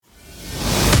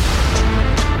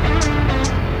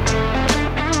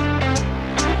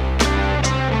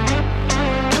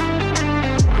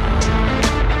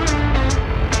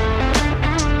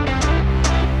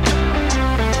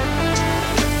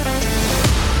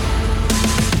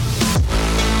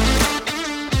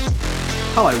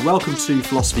Hello, welcome to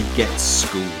Philosophy Gets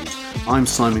Schooled. I'm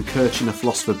Simon Kirchin, a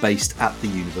philosopher based at the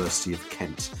University of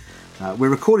Kent. We're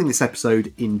recording this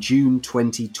episode in June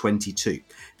 2022.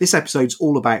 This episode's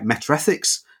all about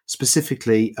metaethics,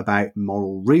 specifically about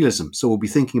moral realism. So we'll be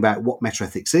thinking about what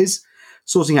metaethics is,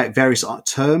 sorting out various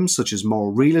terms such as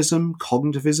moral realism,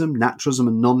 cognitivism, naturalism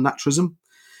and non-naturalism,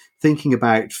 thinking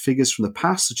about figures from the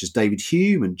past such as David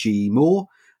Hume and G.E. Moore,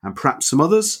 and perhaps some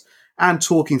others, and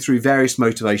talking through various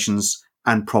motivations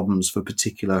and problems for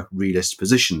particular realist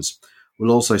positions.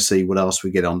 We'll also see what else we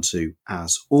get onto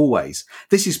as always.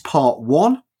 This is part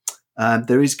one.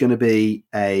 There is going to be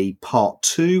a part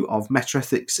two of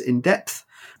Metaethics in depth.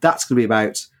 That's going to be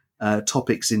about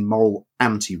topics in moral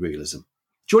anti-realism.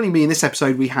 Joining me in this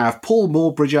episode, we have Paul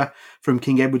Moorbridger from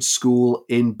King Edward's School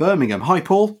in Birmingham. Hi,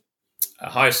 Paul.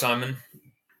 Hi, Simon.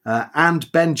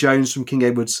 And Ben Jones from King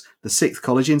Edward's the Sixth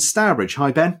College in Stourbridge.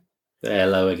 Hi, Ben.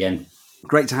 Hello again.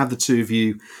 Great to have the two of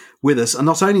you with us. And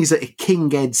not only is it a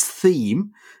King Ed's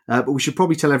theme, but we should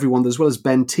probably tell everyone that as well as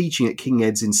Ben teaching at King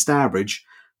Ed's in Stourbridge,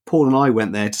 Paul and I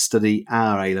went there to study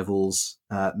our A-levels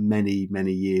many,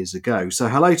 many years ago. So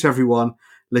hello to everyone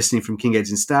listening from King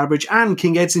Ed's in Stourbridge and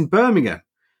King Ed's in Birmingham.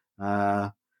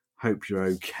 Hope you're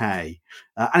okay.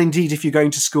 And indeed, if you're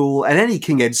going to school at any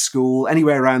King Ed's school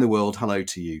anywhere around the world, hello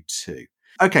to you too.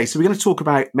 Okay, so we're going to talk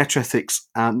about metaethics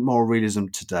and moral realism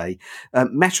today.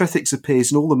 Metaethics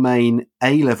appears in all the main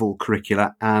A-level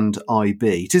curricula and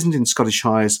IB. It isn't in Scottish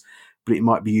Highers, but it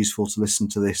might be useful to listen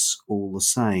to this all the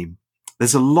same.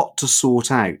 There's a lot to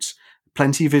sort out.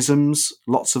 Plenty of isms,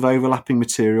 lots of overlapping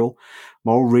material,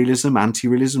 moral realism,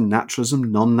 anti-realism,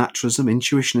 naturalism, non-naturalism,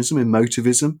 intuitionism,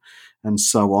 emotivism, and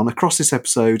so on. Across this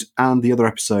episode and the other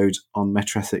episode on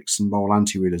metaethics and moral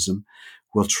anti-realism,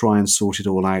 we'll try and sort it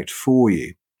all out for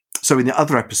you. So in the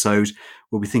other episode,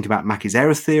 we'll be thinking about Mackie's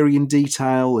error theory in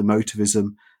detail,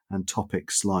 emotivism, and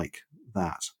topics like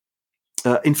that.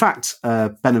 In fact,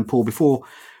 Ben and Paul, before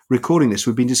recording this,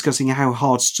 we've been discussing how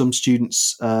hard some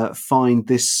students find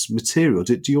this material.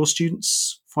 Do your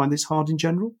students find this hard in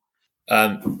general?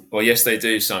 Well, yes, they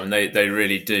do, Simon. They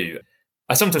really do.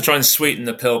 I sometimes try and sweeten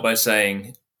the pill by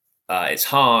saying it's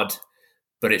hard,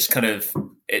 but it's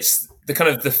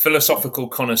the philosophical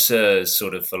connoisseur's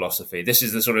sort of philosophy. This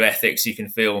is the sort of ethics you can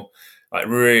feel like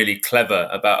really clever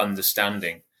about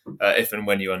understanding if and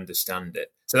when you understand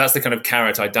it. So that's the kind of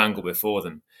carrot I dangle before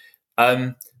them.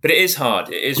 But it is hard.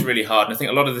 It is really hard. And I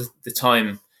think a lot of the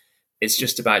time it's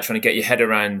just about trying to get your head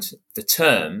around the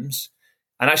terms.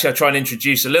 And actually I try and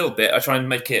introduce a little bit. I try and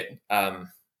make it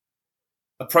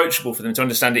approachable for them to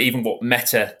understand even what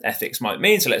meta-ethics might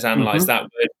mean. So let's analyse that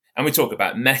word. And we talk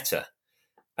about meta.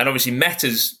 And obviously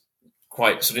meta's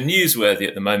quite sort of newsworthy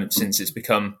at the moment since it's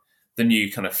become the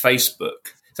new kind of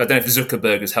Facebook. So I don't know if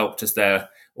Zuckerberg has helped us there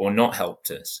or not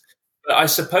helped us. But I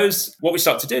suppose what we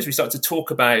start to do is we start to talk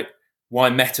about why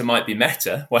meta might be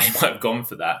meta, why he might have gone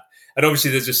for that. And obviously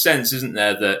there's a sense, isn't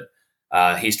there,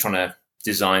 that he's trying to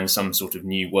design some sort of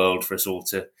new world for us all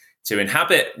to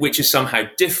inhabit, which is somehow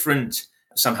different,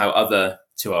 somehow other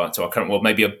to our current world,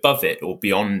 maybe above it or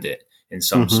beyond it in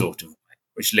some sort of way,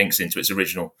 which links into its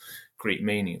original Greek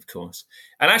meaning, of course.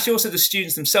 And actually also the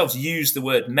students themselves use the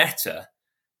word meta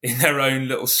in their own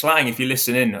little slang. If you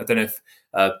listen in, I don't know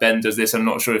if Ben does this. I'm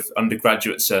not sure if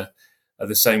undergraduates are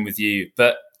the same with you,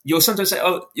 but you'll sometimes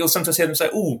hear them say,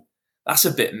 "Oh, that's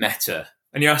a bit meta,"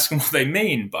 and you ask them what they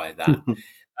mean by that. And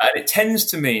it tends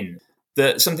to mean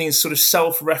that something is sort of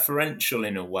self-referential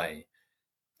in a way.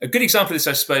 A good example of this,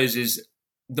 I suppose, is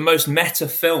the most meta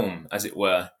film, as it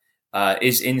were,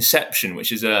 is Inception,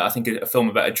 which is, I think, a film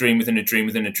about a dream within a dream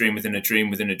within a dream within a dream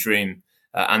within a dream,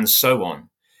 and so on.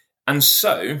 And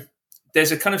so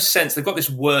there's a kind of sense, they've got this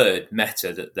word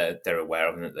meta that they're aware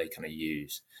of and that they kind of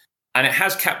use. And it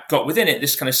has got within it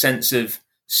this kind of sense of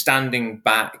standing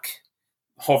back,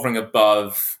 hovering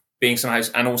above, being somehow,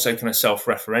 and also kind of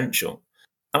self-referential.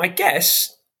 And I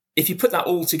guess if you put that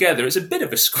all together, it's a bit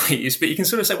of a squeeze, but you can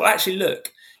sort of say, well, actually,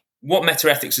 look, what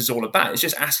metaethics is all about is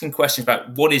just asking questions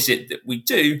about what is it that we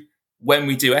do when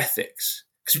we do ethics.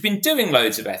 Because we've been doing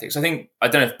loads of ethics. I don't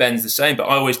know if Ben's the same, but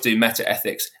I always do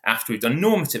metaethics after we've done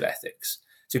normative ethics.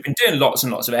 So we've been doing lots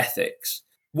and lots of ethics.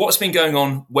 What's been going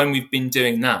on when we've been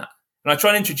doing that? And I try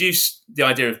and introduce the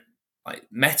idea of like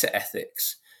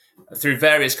metaethics through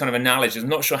various kind of analogies. I'm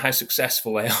not sure how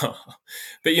successful they are,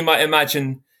 but you might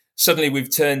imagine suddenly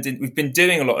we've been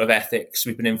doing a lot of ethics.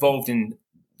 We've been involved in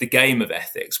the game of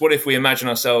ethics. What if we imagine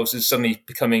ourselves as suddenly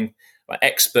becoming like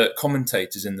expert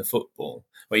commentators in the football,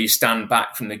 where you stand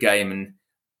back from the game and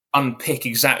unpick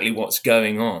exactly what's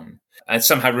going on and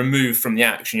somehow removed from the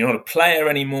action? You're not a player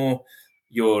anymore.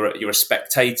 you're a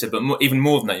spectator, but even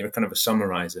more than that, you're kind of a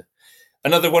summarizer.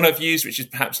 Another one I've used, which is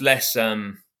perhaps less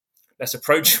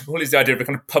approachable, is the idea of a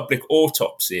kind of public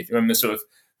autopsy. If you remember sort of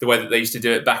the way that they used to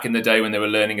do it back in the day when they were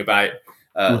learning about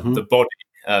the body,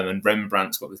 and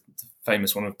Rembrandt's got the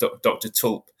famous one of Dr.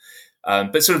 Tulp.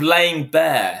 But sort of laying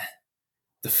bare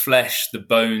the flesh, the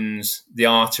bones, the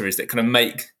arteries that kind of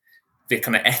make the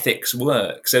kind of ethics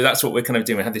work. So that's what we're kind of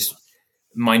doing. We have this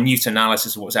minute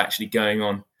analysis of what's actually going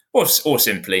on. Or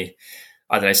simply,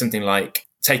 I don't know, something like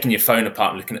taking your phone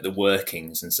apart and looking at the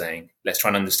workings and saying, let's try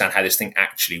and understand how this thing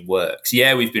actually works.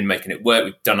 Yeah, we've been making it work.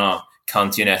 We've done our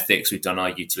Kantian ethics. We've done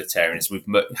our utilitarianism.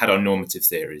 We've had our normative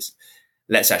theories.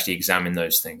 Let's actually examine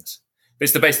those things. But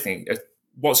it's the basic thing.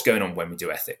 What's going on when we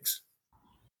do ethics?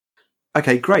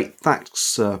 Okay, great.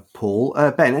 Thanks, Paul.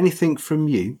 Ben, anything from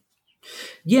you?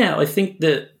 Yeah, I think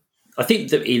that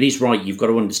it is right. You've got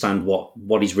to understand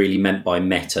what is really meant by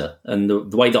meta. And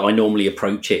the way that I normally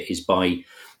approach it is by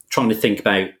trying to think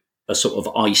about a sort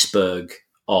of iceberg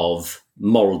of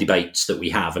moral debates that we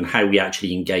have and how we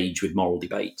actually engage with moral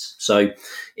debates. So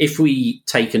if we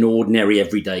take an ordinary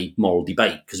everyday moral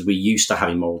debate, because we're used to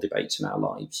having moral debates in our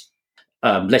lives,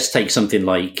 let's take something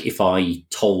like if I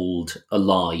told a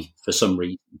lie for some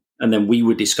reason, and then we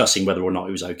were discussing whether or not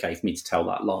it was okay for me to tell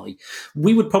that lie.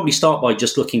 We would probably start by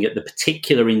just looking at the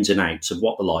particular ins and outs of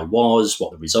what the lie was,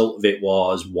 what the result of it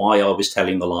was, why I was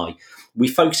telling the lie.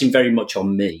 We're focusing very much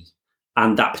on me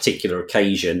and that particular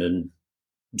occasion and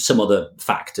some other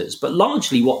factors. But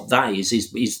largely what that is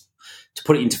to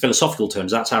put it into philosophical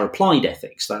terms, that's our applied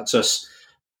ethics. That's us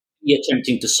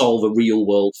attempting to solve a real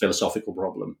world philosophical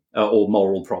problem or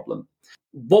moral problem.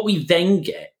 What we then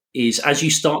get is, as you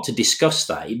start to discuss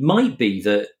that, it might be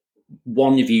that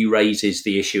one of you raises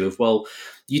the issue of, well,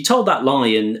 you told that lie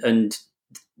and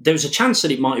there was a chance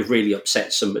that it might have really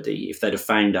upset somebody if they'd have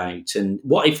found out. And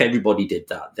what if everybody did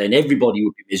that? Then everybody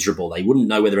would be miserable. They wouldn't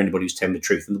know whether anybody was telling the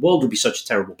truth. And the world would be such a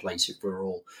terrible place if we were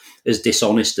all as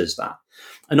dishonest as that.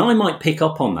 And I might pick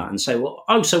up on that and say, well,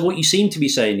 so what you seem to be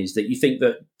saying is that you think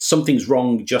that something's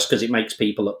wrong just because it makes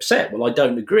people upset. Well, I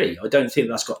don't agree. I don't think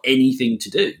that's got anything to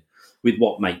do with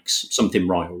what makes something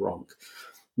right or wrong.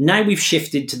 Now we've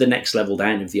shifted to the next level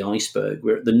down of the iceberg.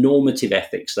 We're at the normative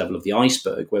ethics level of the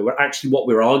iceberg, where what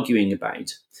we're arguing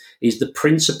about is the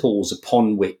principles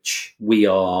upon which we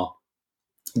are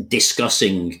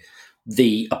discussing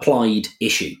the applied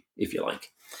issue, if you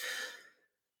like.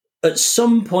 At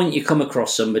some point you come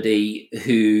across somebody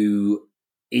who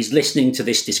is listening to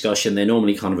this discussion. They're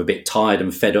normally kind of a bit tired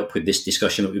and fed up with this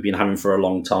discussion that we've been having for a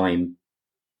long time.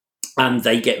 And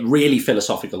they get really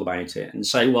philosophical about it and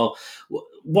say, well,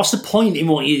 what's the point in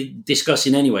what you're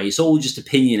discussing anyway? It's all just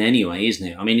opinion anyway, isn't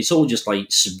it? I mean, it's all just like,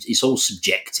 it's all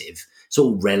subjective. It's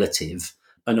all relative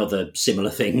and other similar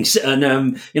things. And,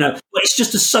 but it's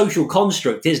just a social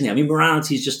construct, isn't it? I mean,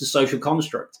 morality is just a social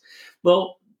construct.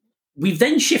 Well, we've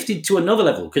then shifted to another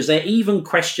level because they're even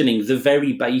questioning the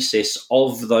very basis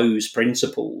of those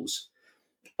principles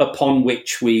upon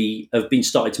which we have been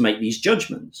started to make these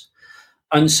judgments.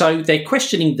 And so they're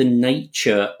questioning the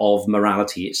nature of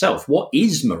morality itself. What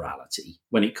is morality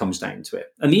when it comes down to it?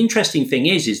 And the interesting thing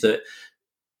is that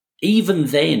even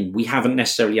then we haven't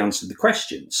necessarily answered the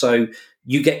question. So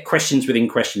you get questions within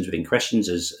questions within questions,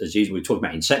 as usual. We were talking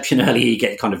about Inception earlier. You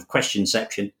get kind of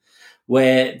questionception,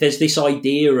 where there's this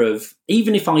idea of,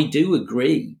 even if I do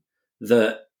agree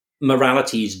that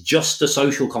morality is just a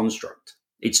social construct,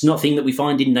 it's nothing that we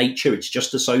find in nature, it's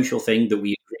just a social thing that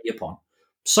we agree upon.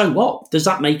 So what? Does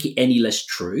that make it any less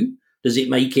true? Does it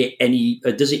make it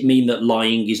does it mean that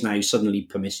lying is now suddenly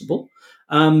permissible?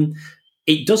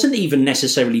 It doesn't even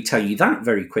necessarily tell you that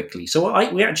very quickly. So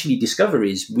what we actually discover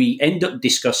is we end up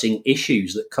discussing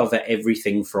issues that cover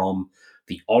everything from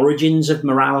the origins of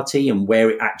morality and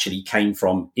where it actually came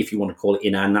from, if you want to call it,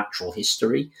 in our natural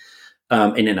history,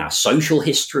 and in our social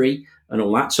history and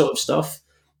all that sort of stuff.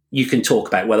 You can talk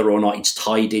about whether or not it's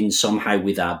tied in somehow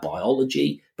with our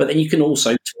biology, but then you can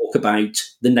also talk about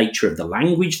the nature of the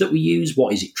language that we use.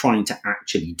 What is it trying to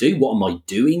actually do? What am I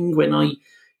doing when I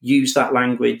use that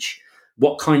language?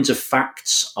 What kinds of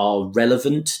facts are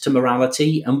relevant to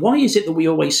morality? And why is it that we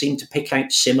always seem to pick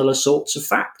out similar sorts of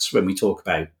facts when we talk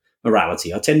about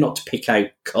morality? I tend not to pick out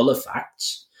colour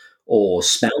facts or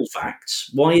smell facts.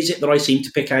 Why is it that I seem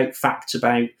to pick out facts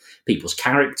about people's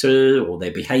character or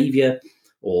their behaviour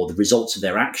or the results of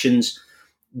their actions?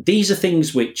 These are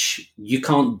things which you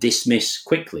can't dismiss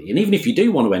quickly. And even if you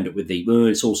do want to end up with the,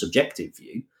 it's all subjective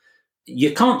view,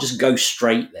 you can't just go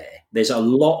straight there. There's a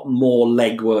lot more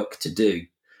legwork to do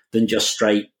than just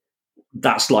straight,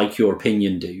 that's like your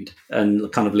opinion, dude,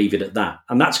 and kind of leave it at that.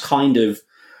 And that's kind of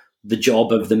the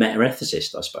job of the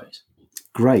meta-ethicist, I suppose.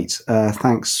 Great.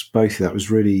 Thanks, both of you. That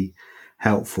was really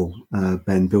helpful,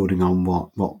 Ben, building on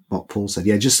what Paul said.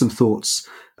 Yeah, just some thoughts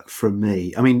from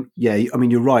me. I mean,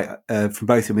 you're right, from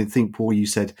both. I mean, I think, Paul, you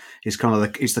said it's kind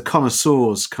of it's the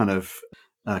connoisseurs kind of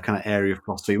area of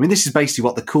philosophy. I mean, this is basically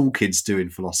what the cool kids do in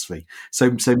philosophy.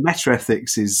 So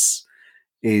metaethics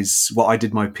is what I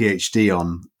did my PhD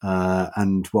on,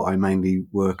 and what I mainly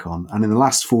work on. And in the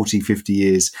last 40, 50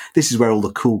 years, this is where all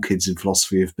the cool kids in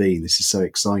philosophy have been. This is so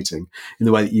exciting in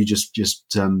the way that you just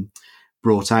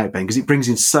brought out, Ben, because it brings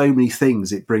in so many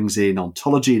things. It brings in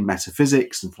ontology and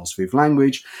metaphysics and philosophy of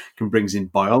language, it brings in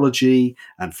biology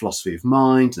and philosophy of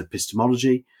mind and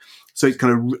epistemology. So it's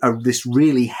kind of this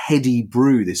really heady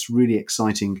brew, this really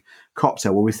exciting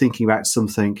cocktail where we're thinking about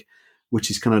something which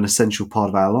is kind of an essential part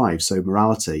of our lives, so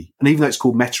morality. And even though it's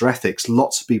called metaethics,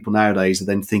 lots of people nowadays are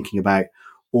then thinking about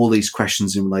all these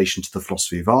questions in relation to the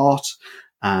philosophy of art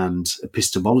and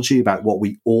epistemology, about what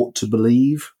we ought to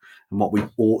believe and what we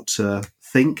ought to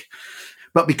think.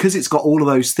 But because it's got all of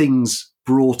those things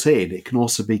brought in, it can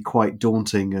also be quite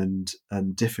daunting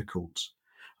and difficult.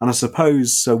 And I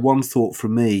suppose, so one thought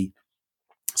from me,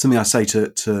 something I say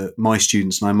to my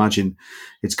students, and I imagine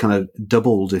it's kind of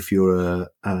doubled if you're a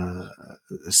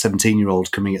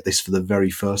 17-year-old coming at this for the very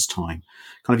first time.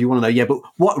 Kind of, you want to know, yeah, but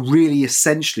what really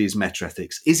essentially is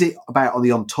metaethics? Is it about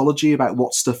the ontology, about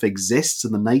what stuff exists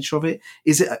and the nature of it?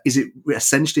 Is it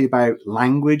essentially about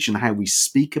language and how we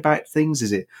speak about things?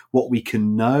 Is it what we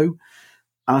can know?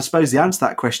 And I suppose the answer to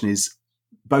that question is,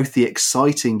 both the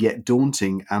exciting yet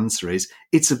daunting answer is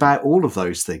it's about all of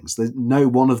those things. No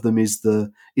one of them is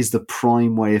the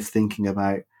prime way of thinking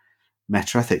about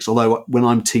metaethics. Although when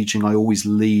I'm teaching, I always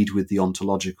lead with the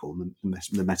ontological and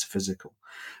the metaphysical.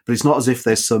 But it's not as if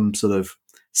there's some sort of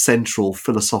central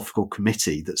philosophical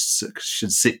committee that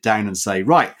should sit down and say,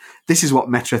 right, this is what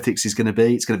metaethics is going to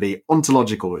be. It's going to be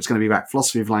ontological, or it's going to be about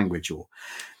philosophy of language, or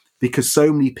because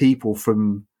so many people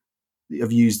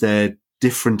have used their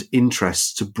different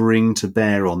interests to bring to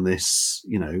bear on this,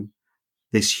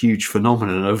 this huge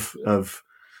phenomenon of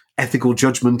ethical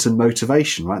judgment and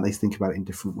motivation, right? They think about it in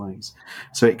different ways.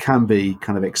 So it can be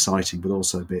kind of exciting, but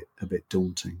also a bit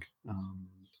daunting.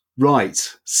 Right.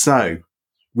 So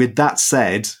with that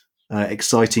said,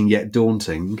 exciting yet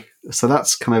daunting. So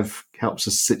that's kind of helps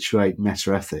us situate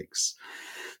metaethics.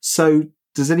 So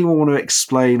does anyone want to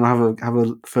explain or have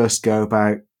a first go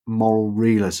about moral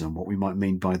realism, what we might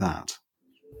mean by that?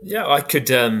 Yeah, I could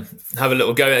have a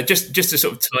little go just to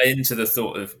sort of tie into the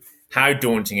thought of how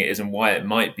daunting it is and why it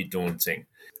might be daunting.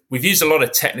 We've used a lot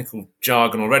of technical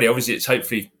jargon already. Obviously, it's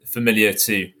hopefully familiar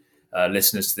to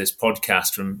listeners to this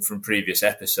podcast from previous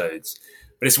episodes.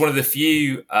 But it's one of the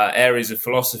few areas of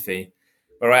philosophy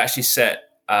where I actually set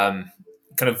kind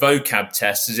of vocab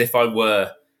tests as if I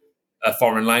were a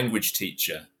foreign language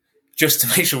teacher, just to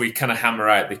make sure we kind of hammer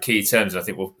out the key terms. I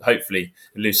think we'll hopefully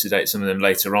elucidate some of them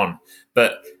later on.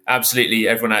 But absolutely,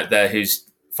 everyone out there who's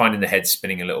finding the head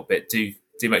spinning a little bit, do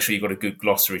make sure you've got a good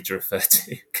glossary to refer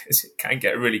to, because it can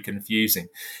get really confusing.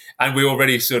 And we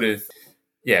already sort of,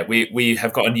 we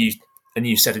have got a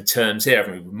new set of terms here,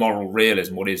 haven't we? Moral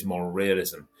realism. What is moral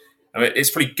realism? I mean, it's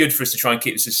pretty good for us to try and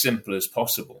keep this as simple as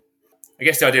possible. I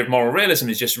guess the idea of moral realism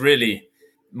is just really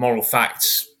moral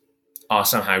facts are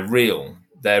somehow real.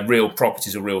 They're real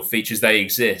properties or real features. They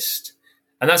exist.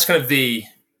 And that's kind of the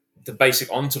basic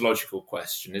ontological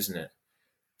question, isn't it?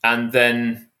 And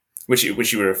then, which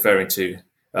you were referring to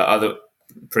other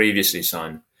previously,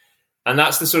 Simon. And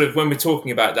that's the sort of, when we're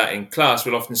talking about that in class,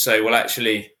 we'll often say, well,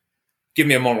 actually, give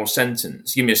me a moral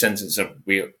sentence. Give me a sentence.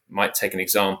 We might take an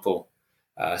example,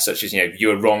 such as, you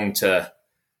were wrong to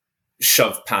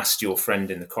shove past your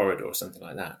friend in the corridor or something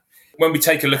like that. When we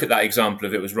take a look at that example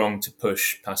of it was wrong to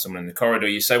push past someone in the corridor,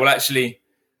 you say, well, actually,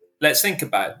 let's think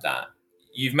about that.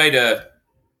 You've made a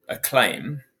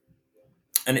claim,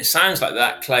 and it sounds like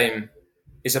that claim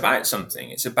is about something.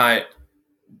 It's about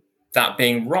that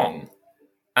being wrong.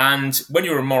 And when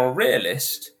you're a moral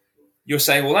realist, you're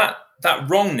saying, well, that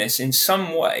wrongness in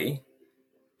some way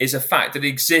is a fact that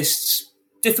exists,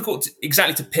 difficult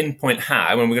exactly to pinpoint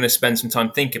how, and we're going to spend some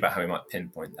time thinking about how we might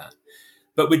pinpoint that.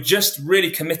 But we're just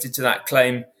really committed to that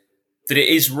claim that it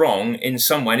is wrong in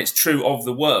some way, and it's true of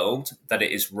the world that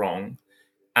it is wrong.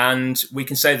 And we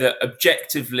can say that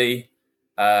objectively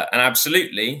and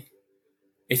absolutely,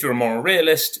 if you're a moral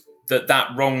realist, that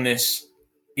wrongness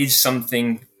is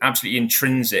something absolutely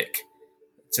intrinsic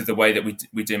to the way that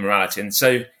we do morality. And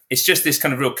so it's just this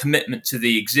kind of real commitment to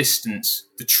the existence,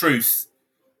 the truth,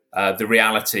 the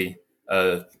reality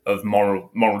of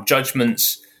moral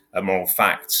judgments, moral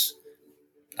facts,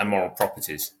 and moral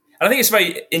properties. And I think it's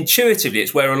very intuitively,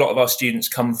 it's where a lot of our students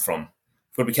come from.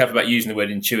 We've got to be careful about using the word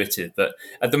intuitive, but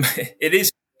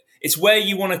it's where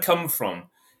you want to come from.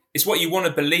 It's what you want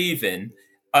to believe in.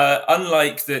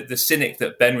 Unlike the cynic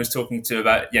that Ben was talking to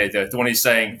about, the one who's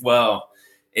saying, well,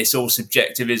 it's all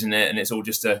subjective, isn't it? And it's all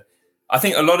just I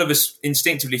think a lot of us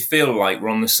instinctively feel like we're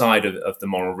on the side of the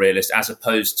moral realist as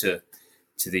opposed to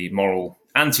the moral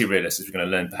anti-realist, as we're going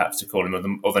to learn perhaps to call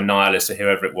him, or the nihilist, or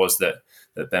whoever it was that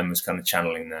Ben was kind of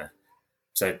channeling there.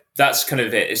 So that's kind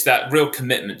of it. It's that real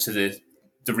commitment to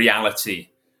the reality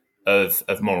of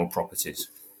moral properties.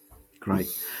 Great.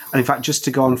 And in fact, just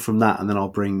to go on from that, and then I'll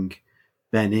bring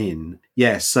Ben in.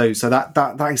 Yeah, so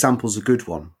that example's a good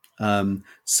one.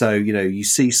 So, you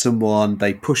see someone,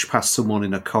 they push past someone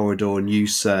in a corridor, and you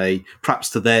say, perhaps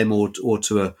to them or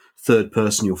to a third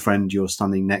person, your friend you're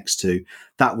standing next to,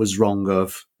 that was wrong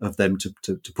of them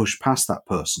to push past that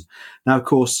person. Now, of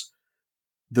course,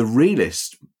 the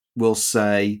realist will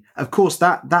say, of course,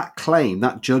 that claim,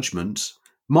 that judgment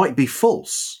might be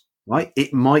false, right?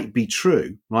 It might be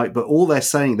true, right? But all they're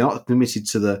saying, they're not committed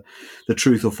to the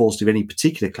truth or falsity of any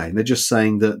particular claim. They're just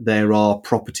saying that there are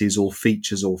properties or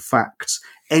features or facts,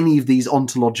 any of these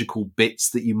ontological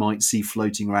bits that you might see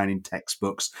floating around in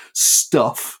textbooks,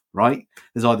 stuff, right?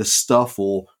 There's either stuff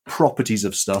or properties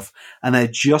of stuff, and they're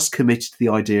just committed to the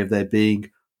idea of there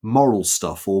being moral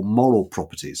stuff or moral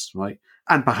properties, right?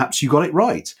 And perhaps you got it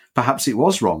right. Perhaps it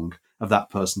was wrong of that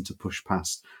person to push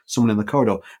past someone in the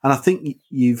corridor. And I think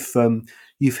you've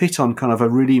hit on kind of a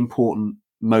really important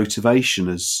motivation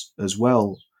as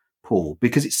well, Paul,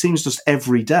 because it seems just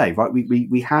every day, right?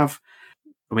 We have,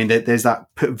 I mean, there's that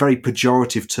very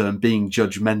pejorative term, being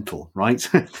judgmental, right?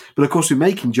 But of course, we're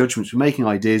making judgments, we're making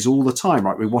ideas all the time,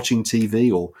 right? We're watching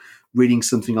TV or reading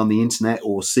something on the internet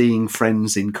or seeing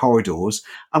friends in corridors,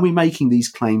 and we're making these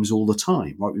claims all the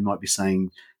time, right? We might be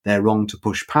saying they're wrong to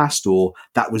push past, or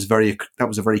that was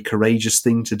a very courageous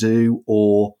thing to do,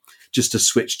 or just to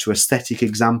switch to aesthetic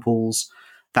examples,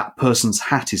 that person's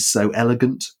hat is so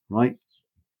elegant, right?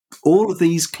 All of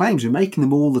these claims, we're making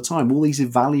them all the time, all these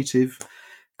evaluative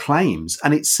claims.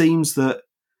 And it seems that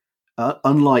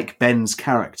unlike Ben's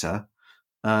character,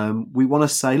 we want to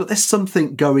say, look, there's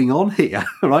something going on here,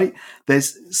 right?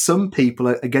 There's some people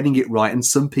are getting it right and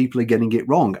some people are getting it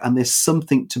wrong. And there's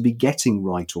something to be getting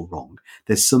right or wrong.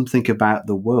 There's something about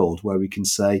the world where we can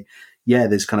say, yeah,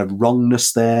 there's kind of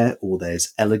wrongness there, or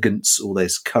there's elegance, or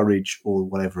there's courage, or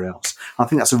whatever else. I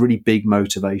think that's a really big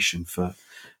motivation for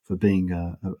being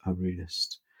a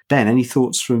realist. Ben, any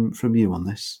thoughts from you on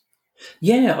this?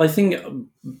 Yeah, I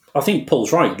think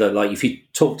Paul's right that, like, if you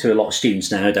talk to a lot of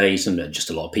students nowadays, and just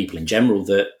a lot of people in general,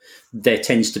 that there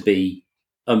tends to be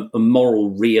a moral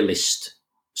realist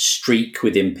streak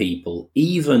within people,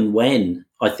 even when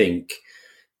I think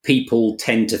people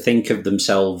tend to think of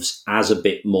themselves as a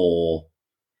bit more,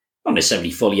 not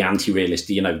necessarily fully anti-realist,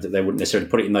 that they wouldn't necessarily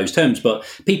put it in those terms, but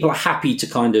people are happy to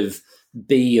kind of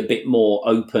be a bit more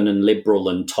open and liberal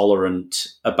and tolerant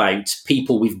about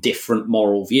people with different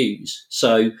moral views.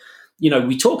 So,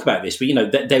 we talk about this,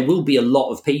 but, there will be a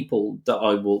lot of people that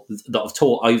I've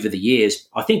taught over the years.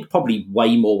 I think probably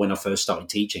way more when I first started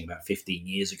teaching about 15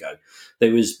 years ago.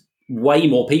 There was way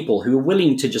more people who were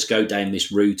willing to just go down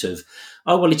this route of,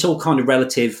 oh, well, it's all kind of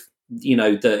relative.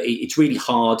 That it's really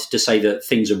hard to say that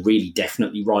things are really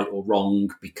definitely right or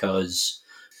wrong because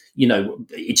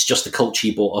it's just the culture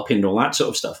you brought up in and all that sort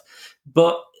of stuff.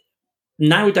 But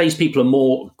nowadays, people are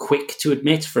more quick to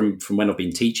admit from when I've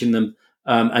been teaching them.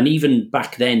 And even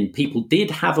back then, people did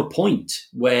have a point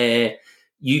where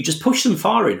you just push them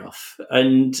far enough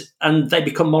and they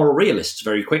become moral realists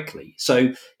very quickly.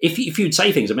 So if you'd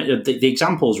say things, I mean, the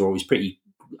examples are always pretty,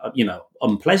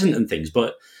 unpleasant and things,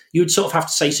 but you would sort of have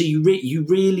to say, so you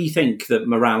really think that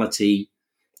morality,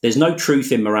 there's no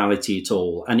truth in morality at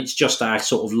all, and it's just our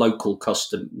sort of local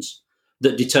customs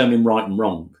that determine right and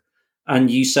wrong.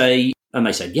 And you say, and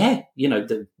they said, yeah,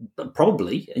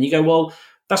 probably. And you go, well,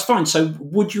 that's fine. So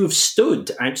would you have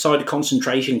stood outside a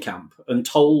concentration camp and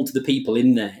told the people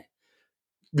in there,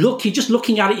 look, you're just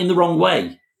looking at it in the wrong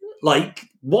way. Like,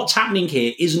 what's happening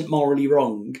here isn't morally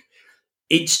wrong.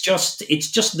 It's just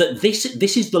that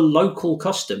this is the local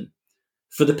custom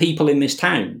for the people in this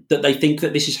town, that they think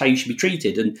that this is how you should be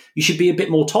treated, and you should be a bit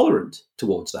more tolerant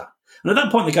towards that. And at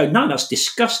that point they go, no, that's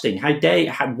disgusting.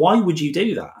 Why would you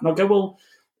do that? And I go, well,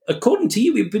 according to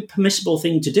you, it would be a permissible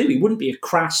thing to do. It wouldn't be a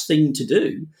crass thing to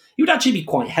do. It would actually be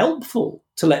quite helpful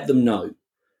to let them know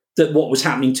that what was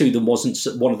happening to them wasn't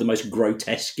one of the most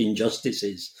grotesque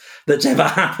injustices that's ever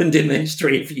happened in the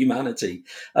history of humanity.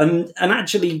 And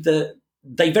actually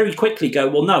they very quickly go,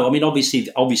 well, no, I mean, obviously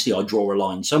I draw a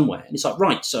line somewhere. And it's like,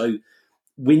 right, so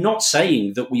we're not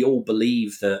saying that we all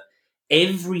believe that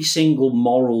every single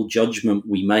moral judgment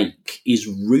we make is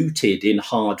rooted in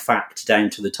hard fact down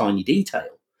to the tiny detail.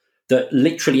 That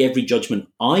literally every judgment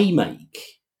I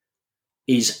make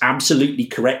is absolutely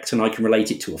correct and I can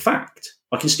relate it to a fact.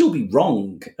 I can still be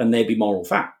wrong and there be moral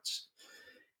facts.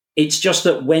 It's just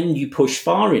that when you push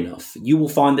far enough, you will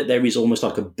find that there is almost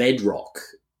like a bedrock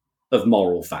of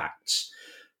moral facts,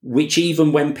 which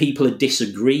even when people are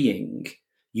disagreeing,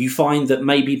 you find that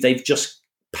maybe they've just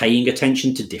paying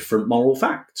attention to different moral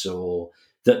facts, or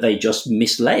that they just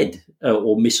misled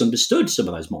or misunderstood some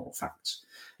of those moral facts.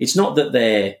 It's not that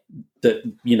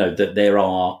that there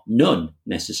are none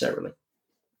necessarily.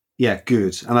 Yeah,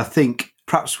 good. And I think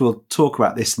perhaps we'll talk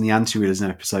about this in the anti-realism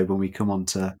episode when we come on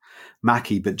to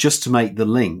Mackie. But just to make the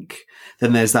link,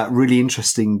 then there's that really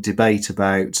interesting debate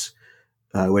about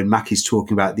when Mackie's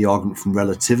talking about the argument from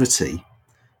relativity,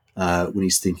 when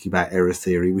he's thinking about error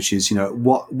theory, which is,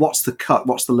 what's the cut,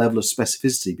 what's the level of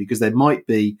specificity? Because there might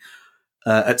be,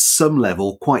 at some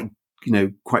level, quite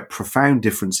profound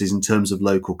differences in terms of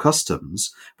local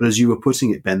customs. But as you were putting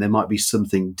it, Ben, there might be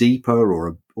something deeper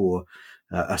or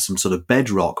some sort of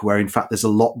bedrock where, in fact, there's a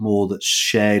lot more that's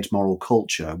shared moral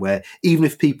culture, where even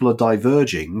if people are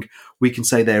diverging, we can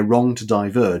say they're wrong to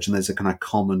diverge and there's a kind of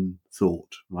common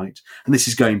thought, right? And this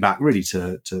is going back really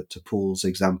to Paul's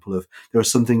example of there are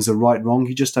some things that are right and wrong.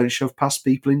 You just don't shove past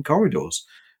people in corridors,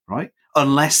 right?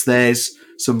 Unless there's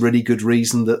some really good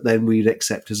reason that then we'd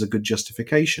accept as a good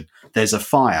justification. There's a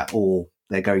fire, or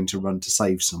they're going to run to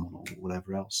save someone, or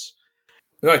whatever else.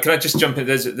 Right, can I just jump in?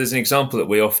 There's an example that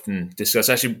we often discuss,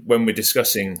 actually, when we're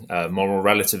discussing moral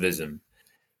relativism,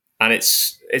 and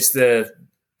it's the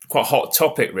quite hot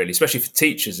topic, really, especially for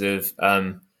teachers, of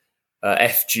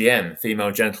FGM,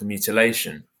 female genital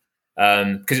mutilation,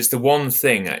 because it's the one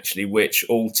thing actually which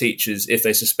all teachers, if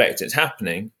they suspect it's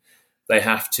happening, they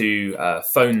have to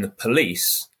phone the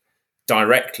police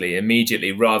directly,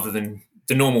 immediately, rather than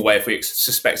the normal way. If we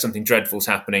suspect something dreadful is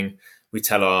happening, we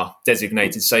tell our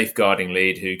designated safeguarding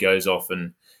lead, who goes off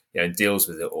and deals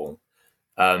with it all.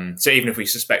 So even if we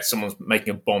suspect someone's making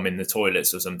a bomb in the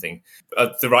toilets or something,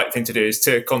 the right thing to do is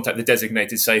to contact the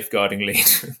designated safeguarding lead,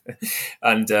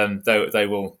 and they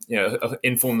will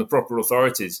inform the proper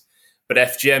authorities. But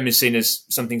FGM is seen as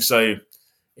something so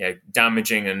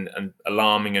damaging and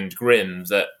alarming and grim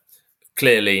that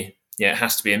clearly it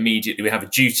has to be immediately. We have a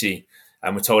duty,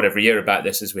 and we're told every year about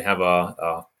this as we have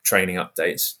our training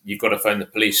updates. You've got to phone the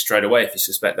police straight away if you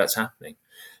suspect that's happening.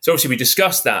 So obviously we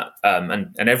discussed that,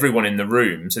 and everyone in the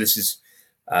room. So this is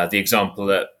the example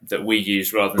that we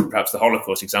use rather than perhaps the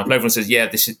Holocaust example. Everyone says, "Yeah,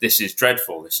 this is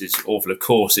dreadful. This is awful. Of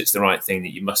course, it's the right thing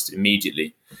that you must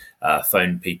immediately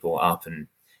phone people up and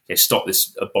stop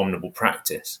this abominable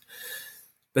practice."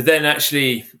 But then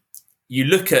actually, you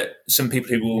look at some people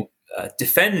who will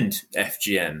defend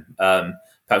FGM,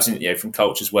 perhaps from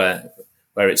cultures where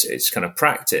it's kind of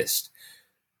practiced.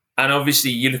 And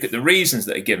obviously, you look at the reasons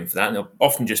that are given for that, and they'll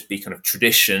often just be kind of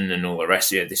tradition and all the rest.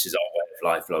 This is our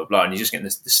way of life, blah, blah, blah. And you're just getting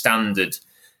the standard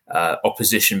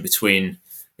opposition between,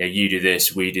 you do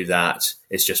this, we do that.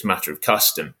 It's just a matter of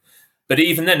custom. But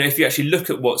even then, if you actually look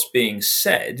at what's being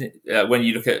said, when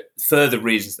you look at further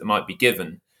reasons that might be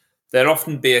given, there'll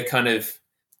often be a kind of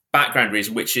background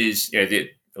reason, which is the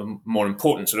more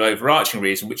important sort of overarching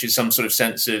reason, which is some sort of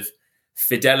sense of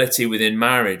fidelity within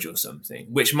marriage or something,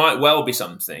 which might well be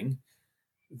something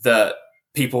that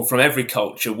people from every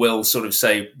culture will sort of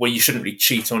say, well, you shouldn't really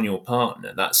cheat on your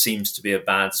partner. That seems to be a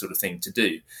bad sort of thing to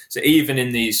do. So even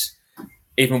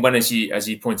when, as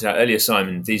you pointed out earlier,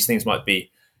 Simon, these things might be,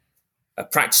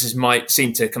 practices might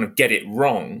seem to kind of get it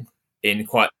wrong in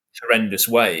quite horrendous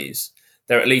ways.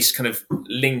 They're at least kind of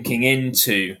linking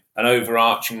into an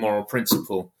overarching moral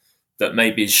principle that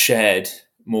maybe is shared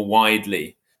more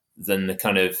widely than the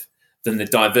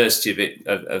diversity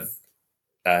of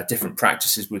different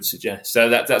practices would suggest. So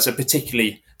that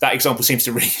example seems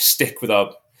to really stick with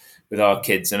our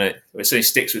kids, and it certainly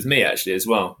sticks with me actually as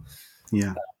well.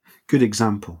 Yeah, good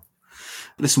example.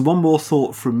 Listen, one more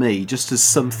thought from me, just as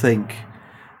something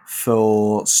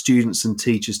for students and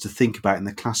teachers to think about in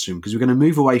the classroom, because we're going to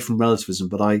move away from relativism,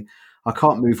 but I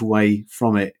can't move away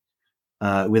from it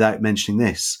without mentioning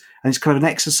this. And it's kind of an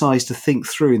exercise to think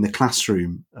through in the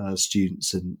classroom,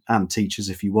 students and teachers,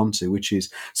 if you want to, which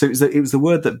is, so it was the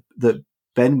word that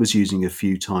Ben was using a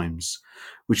few times,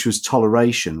 which was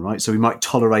toleration, right? So we might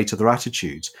tolerate other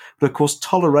attitudes. But of course,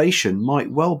 toleration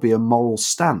might well be a moral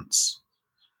stance.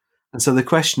 And so the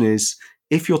question is,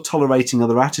 if you're tolerating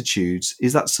other attitudes,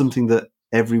 is that something that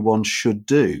everyone should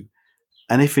do?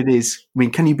 And if it is,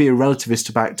 can you be a relativist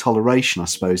about toleration, I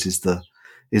suppose, is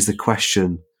the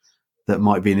question that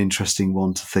might be an interesting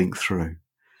one to think through.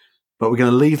 But we're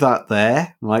going to leave that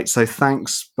there, right? So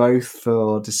thanks both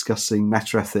for discussing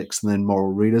metaethics and then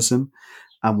moral realism.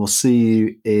 And we'll see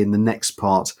you in the next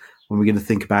part when we're going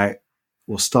to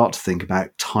we'll start to think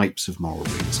about types of moral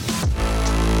realism.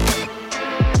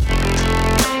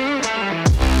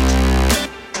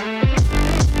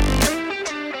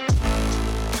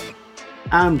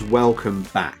 And welcome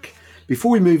back.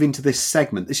 Before we move into this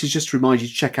segment, this is just to remind you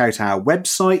to check out our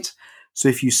website. So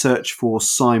if you search for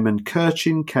Simon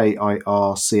Kirchin,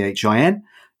 Kirchin,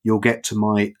 you'll get to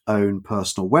my own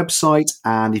personal website.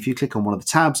 And if you click on one of the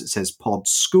tabs, it says Pod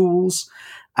Schools.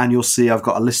 And you'll see I've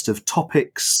got a list of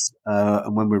topics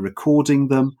and when we're recording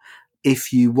them.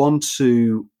 If you want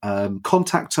to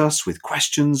contact us with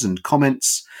questions and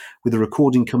comments with the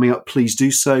recording coming up, please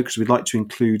do so, because we'd like to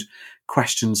include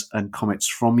questions and comments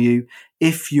from you.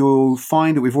 If you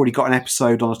find that we've already got an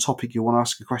episode on a topic you want to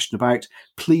ask a question about,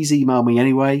 please email me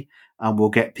anyway, and we'll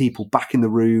get people back in the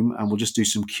room and we'll just do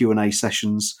some Q&A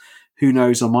sessions. Who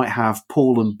knows, I might have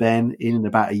Paul and Ben in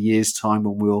about a year's time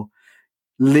when we'll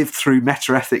live through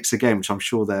metaethics again, which I'm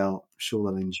sure they'll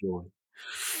enjoy.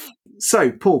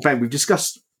 So, Paul, Ben, we've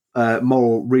discussed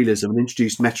moral realism and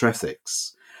introduced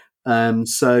metaethics.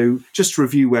 So just to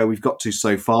review where we've got to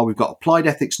so far, we've got applied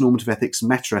ethics, normative ethics,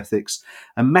 metaethics,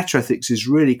 and metaethics is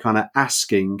really kind of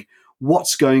asking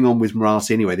what's going on with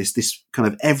morality anyway, this kind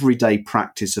of everyday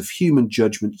practice of human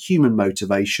judgment, human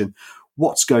motivation,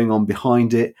 what's going on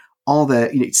behind it. Are there,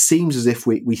 it seems as if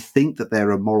we think that there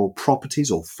are moral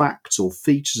properties or facts or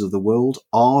features of the world.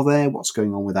 Are there? What's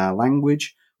going on with our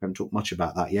language? We haven't talked much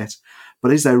about that yet.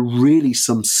 But is there really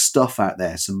some stuff out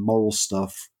there, some moral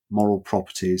stuff, moral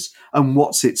properties, and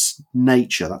what's its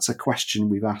nature? That's a question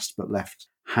we've asked but left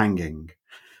hanging.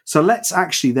 So let's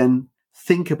actually then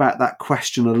think about that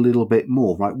question a little bit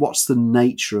more, right? What's the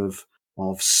nature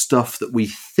of stuff that we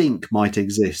think might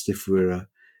exist if we're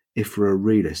a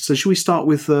realist? So should we start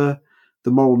with the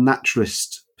moral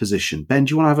naturalist position? Ben,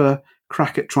 do you want to have a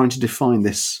crack at trying to define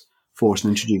this for us and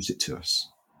introduce it to us?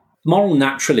 Moral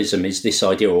naturalism is this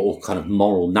idea, or kind of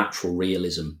moral natural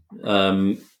realism,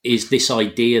 is this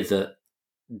idea that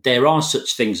there are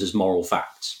such things as moral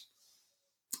facts.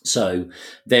 So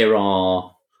there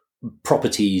are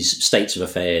properties, states of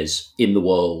affairs in the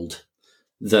world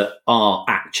that are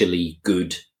actually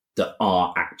good, that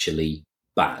are actually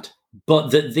bad. But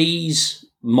that these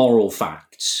moral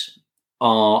facts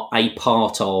are a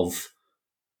part of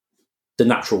the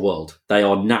natural world. They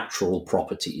are natural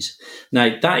properties.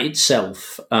 Now, that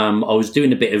itself, I was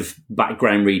doing a bit of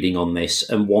background reading on this,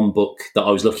 and one book that I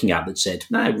was looking at that said,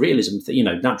 no, realism,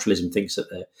 naturalism thinks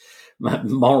that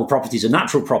moral properties are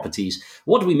natural properties.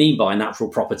 What do we mean by a natural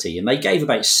property? And they gave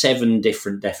about 7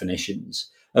 different definitions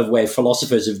of where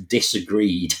philosophers have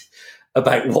disagreed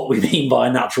about what we mean by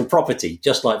a natural property,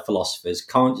 just like philosophers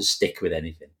can't just stick with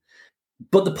anything.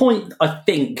 But the point, I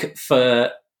think, for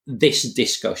this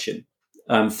discussion,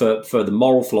 for the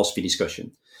moral philosophy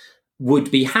discussion, would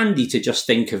be handy to just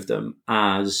think of them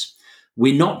as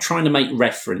we're not trying to make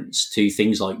reference to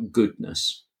things like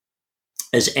goodness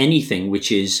as anything which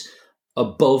is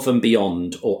above and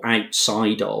beyond or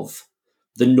outside of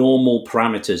the normal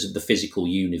parameters of the physical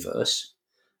universe.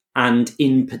 And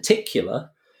in particular,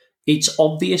 it's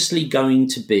obviously going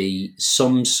to be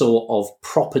some sort of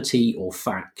property or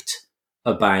fact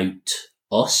about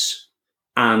us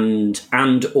and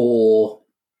or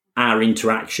our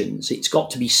interactions. It's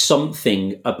got to be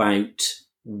something about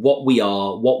what we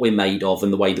are, what we're made of,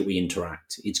 and the way that we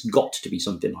interact. It's got to be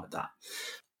something like that.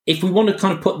 If we want to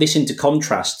kind of put this into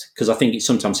contrast, because I think it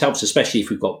sometimes helps, especially if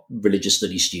we've got religious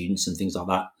studies students and things like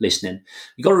that listening,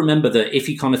 you've got to remember that if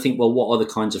you kind of think, well, what other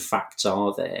kinds of facts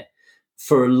are there?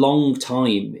 For a long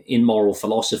time in moral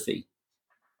philosophy,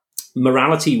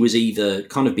 morality was either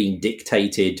kind of being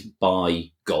dictated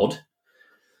by God.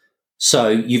 So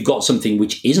you've got something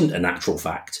which isn't a natural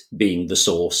fact being the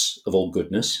source of all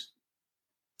goodness.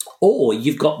 Or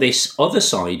you've got this other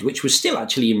side, which was still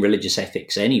actually in religious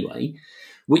ethics anyway,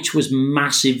 which was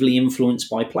massively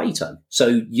influenced by Plato.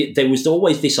 So there was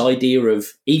always this idea of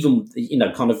even,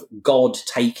 kind of God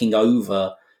taking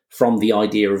over from the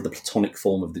idea of the Platonic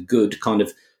form of the good, kind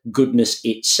of goodness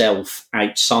itself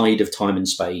outside of time and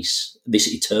space,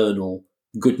 this eternal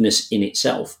goodness in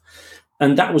itself.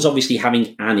 And that was obviously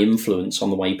having an influence on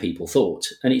the way people thought.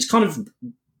 And it's kind of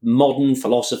modern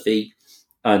philosophy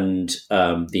and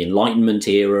the Enlightenment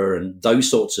era and those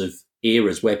sorts of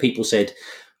eras where people said,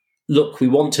 look, we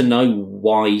want to know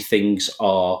why things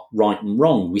are right and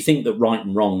wrong. We think that right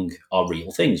and wrong are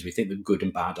real things. We think that good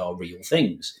and bad are real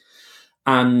things.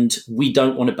 And we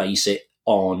don't want to base it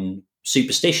on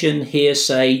superstition,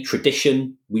 hearsay,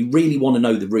 tradition. We really want to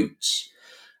know the roots.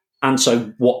 And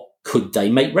so what could they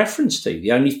make reference to?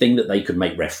 The only thing that they could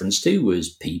make reference to was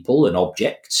people and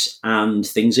objects and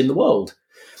things in the world.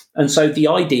 And so the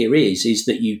idea is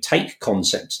that you take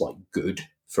concepts like good,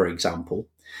 for example,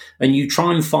 and you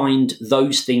try and find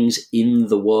those things in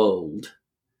the world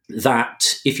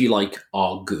that, if you like,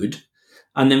 are good.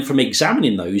 And then from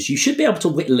examining those, you should be able to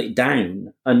whittle it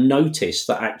down and notice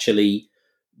that actually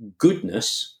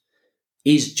goodness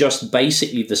is just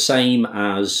basically the same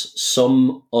as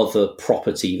some other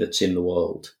property that's in the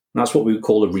world. And that's what we would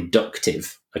call a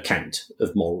reductive account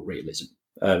of moral realism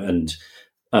and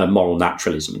moral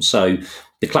naturalism. So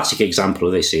the classic example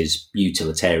of this is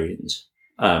utilitarians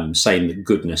saying that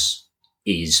goodness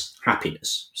is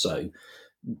happiness. So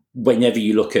whenever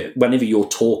you're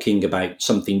talking about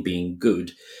something being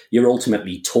good, you're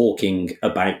ultimately talking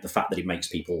about the fact that it makes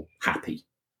people happy.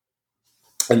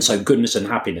 And so goodness and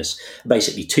happiness are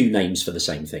basically two names for the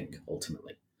same thing,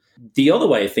 ultimately. The other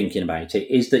way of thinking about it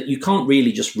is that you can't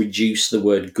really just reduce the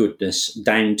word goodness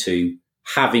down to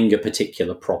having a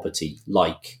particular property,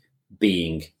 like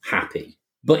being happy.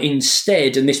 But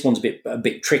instead, and this one's a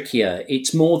bit trickier,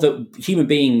 it's more that human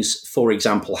beings, for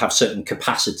example, have certain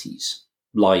capacities,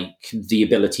 like the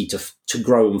ability to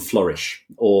grow and flourish,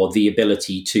 or the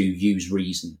ability to use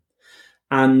reason.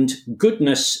 And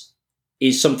goodness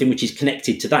is something which is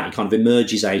connected to that. It kind of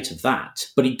emerges out of that.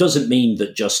 But it doesn't mean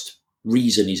that just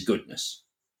reason is goodness,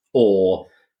 or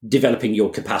developing your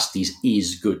capacities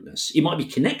is goodness. It might be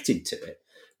connected to it,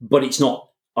 but it's not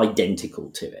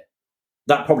identical to it.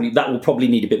 That will probably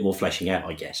need a bit more fleshing out,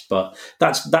 I guess. But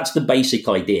that's the basic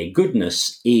idea.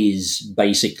 Goodness is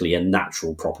basically a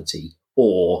natural property,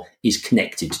 or is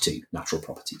connected to natural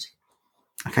properties.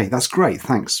 Okay, that's great.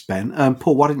 Thanks, Ben.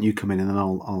 Paul, why don't you come in and then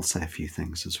I'll say a few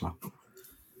things as well.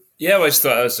 Yeah, I just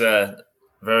thought I was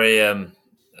very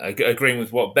agreeing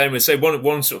with what Ben would say.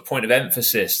 One sort of point of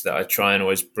emphasis that I try and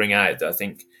always bring out that I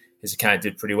think his account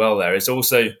did pretty well there is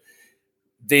also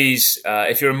these,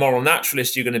 if you're a moral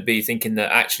naturalist, you're going to be thinking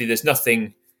that actually there's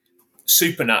nothing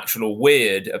supernatural or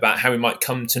weird about how we might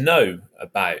come to know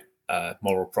about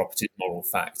moral properties, moral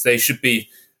facts. They should be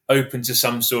open to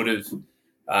some sort of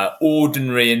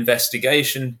ordinary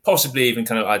investigation, possibly even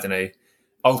kind of, I don't know,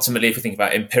 ultimately, if we think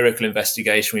about empirical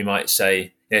investigation, we might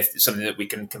say, if it's something that we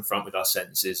can confront with our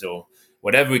senses or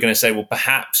whatever, we're going to say, well,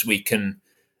 perhaps we can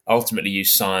ultimately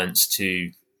use science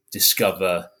to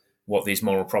discover what these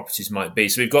moral properties might be.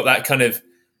 So we've got that kind of,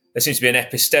 there seems to be an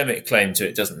epistemic claim to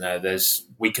it, doesn't there?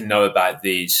 We can know about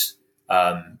these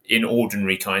in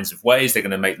ordinary kinds of ways. They're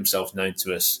going to make themselves known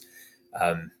to us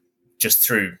just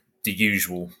through the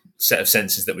usual set of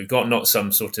senses that we've got, not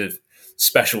some sort of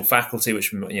special faculty,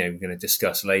 which we're going to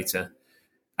discuss later.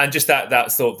 And just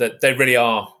that thought that they really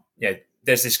are,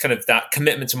 there's this kind of that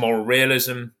commitment to moral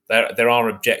realism. There are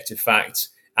objective facts,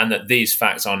 and that these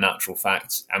facts are natural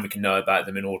facts, and we can know about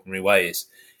them in ordinary ways.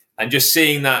 And just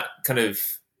seeing that kind of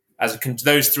as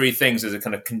those three things as a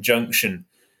kind of conjunction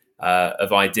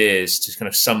of ideas to kind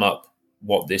of sum up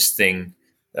what this thing,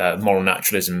 moral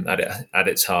naturalism at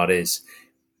its heart is.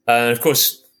 Of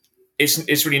course,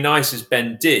 it's really nice, as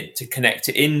Ben did, to connect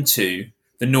it into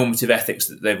the normative ethics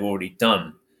that they've already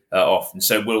done often.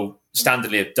 So we'll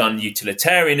standardly have done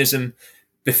utilitarianism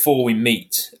before we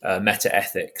meet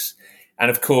metaethics. And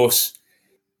of course,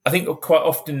 I think quite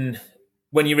often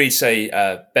when you read, say,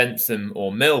 Bentham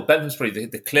or Mill, Bentham's probably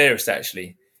the clearest,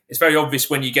 actually. It's very obvious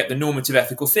when you get the normative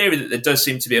ethical theory that there does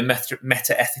seem to be a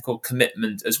meta-ethical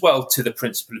commitment as well to the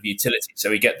principle of utility. So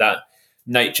we get that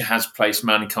nature has placed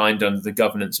mankind under the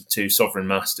governance of two sovereign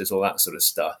masters, all that sort of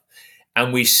stuff.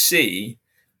 And we see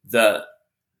that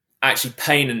actually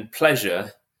pain and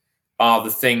pleasure are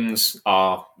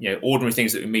ordinary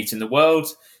things that we meet in the world.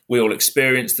 We all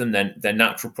experience them. They're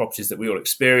natural properties that we all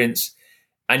experience.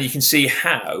 And you can see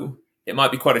how it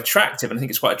might be quite attractive, and I think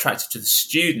it's quite attractive to the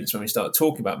students when we start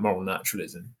talking about moral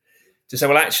naturalism, to say,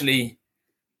 well, actually,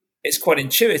 it's quite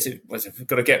intuitive. Well, we've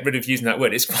got to get rid of using that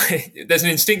word. There's an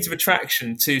instinctive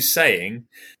attraction to saying,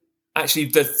 actually,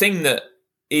 the thing that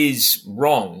is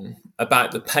wrong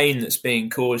about the pain that's being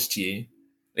caused to you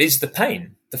is the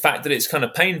pain, the fact that it's kind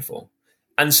of painful.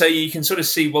 And so you can sort of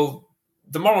see, well,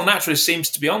 the moral naturalist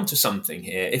seems to be onto something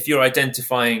here. If you're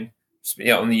identifying,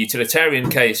 on the utilitarian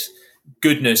case,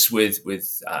 goodness with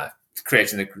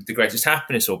creating the greatest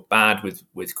happiness, or bad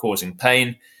with causing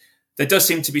pain, there does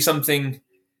seem to be something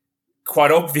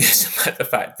quite obvious about the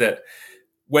fact that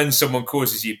when someone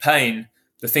causes you pain,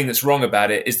 the thing that's wrong about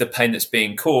it is the pain that's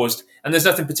being caused. And there's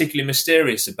nothing particularly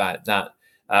mysterious about that.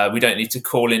 We don't need to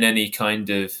call in any kind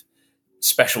of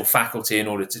special faculty in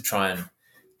order to try and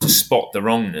to spot the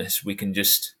wrongness. We can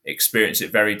just experience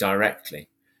it very directly.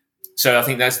 So I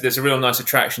think there's a real nice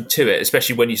attraction to it,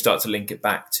 especially when you start to link it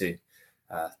back to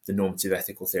the normative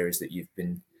ethical theories that you've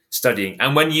been studying.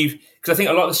 And because I think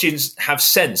a lot of the students have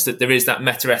sensed that there is that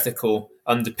metaethical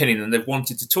underpinning, and they've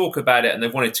wanted to talk about it, and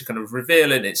they've wanted to kind of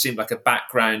reveal it. And it seemed like a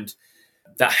background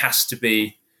that has to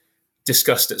be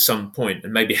discussed at some point,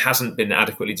 and maybe hasn't been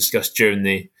adequately discussed during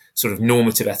the sort of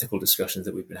normative ethical discussions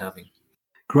that we've been having.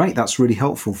 Great, that's really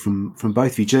helpful from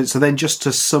both of you. So then, just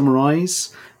to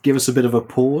summarise, give us a bit of a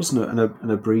pause and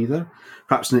a breather,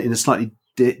 perhaps in a slightly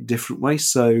different way.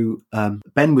 So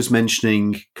Ben was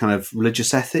mentioning kind of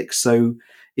religious ethics. So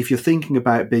if you're thinking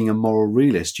about being a moral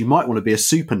realist, you might want to be a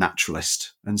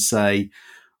supernaturalist and say,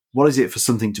 what is it for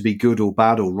something to be good or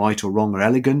bad or right or wrong or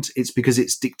elegant? It's because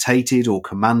it's dictated or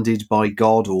commanded by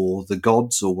God or the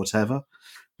gods or whatever.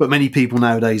 But many people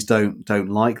nowadays don't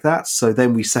like that. So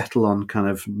then we settle on kind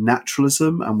of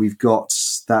naturalism, and we've got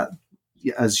that,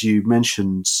 as you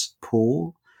mentioned,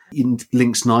 Paul, it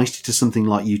links nicely to something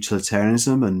like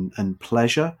utilitarianism and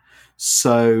pleasure.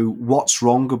 So what's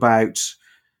wrong about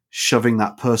shoving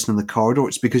that person in the corridor?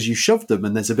 It's because you shoved them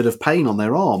and there's a bit of pain on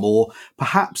their arm, or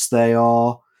perhaps they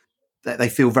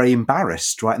feel very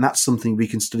embarrassed, right? And that's something we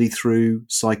can study through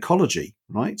psychology,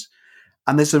 right?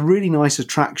 And there's a really nice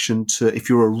attraction to, if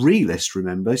you're a realist,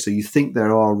 remember, so you think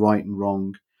there are right and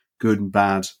wrong, good and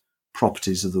bad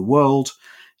properties of the world,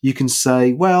 you can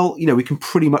say, well, we can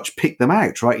pretty much pick them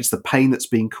out, right? It's the pain that's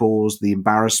being caused, the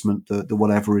embarrassment, the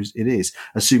whatever it is,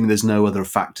 assuming there's no other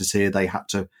factors here.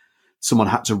 Someone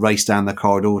had to race down the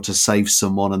corridor to save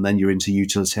someone, and then you're into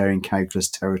utilitarian calculus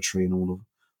territory and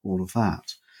all of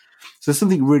that. So there's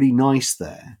something really nice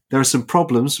there. There are some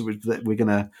problems that we're going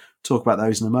to talk about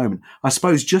those in a moment. I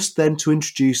suppose just then to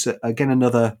introduce, again,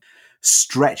 another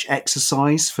stretch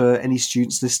exercise for any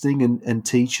students listening and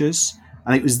teachers.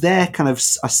 And it was there kind of,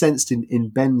 I sensed in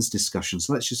Ben's discussion.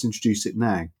 So let's just introduce it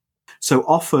now. So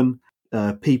often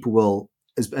people will,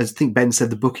 as I think Ben said,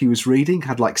 the book he was reading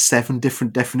had like 7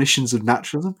 different definitions of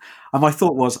naturalism. And my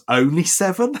thought was, only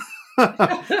 7?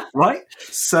 Right?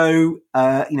 So,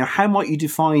 how might you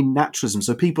define naturalism?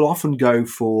 So people often go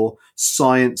for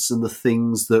science and the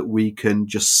things that we can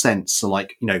just sense. So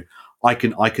like, I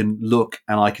can look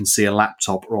and I can see a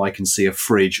laptop, or I can see a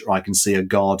fridge, or I can see a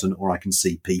garden, or I can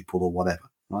see people, or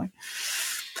whatever, right?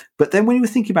 But then when you were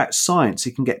thinking about science,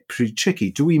 it can get pretty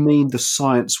tricky. Do we mean the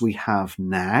science we have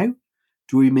now?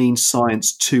 Do we mean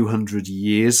science 200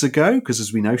 years ago? Because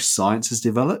as we know, science has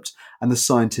developed and the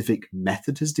scientific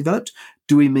method has developed.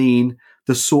 Do we mean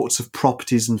the sorts of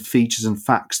properties and features and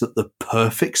facts that the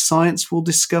perfect science will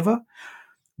discover?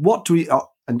 What do we,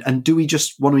 and do we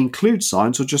just want to include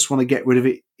science, or just want to get rid of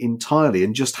it entirely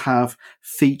and just have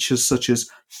features such as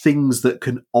things that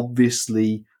can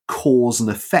obviously cause and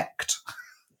affect,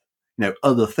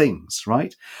 other things,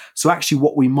 right? So actually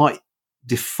what we might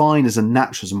define as a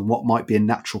naturalism, what might be a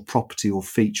natural property or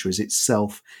feature, is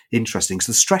itself interesting.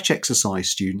 So the stretch exercise,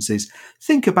 students, is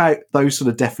think about those sort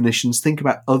of definitions, think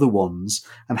about other ones,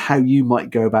 and how you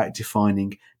might go about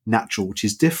defining natural, which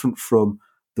is different from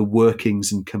the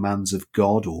workings and commands of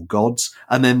God or gods,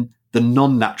 and then the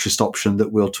non-naturalist option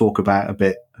that we'll talk about a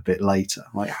bit later.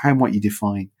 Right? How might you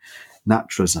define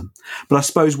naturalism? But I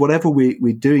suppose whatever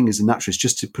we're doing as a naturalist,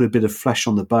 just to put a bit of flesh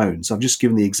on the bones, I've just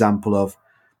given the example of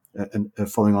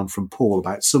following on from Paul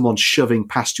about someone shoving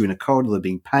past you in a corridor, there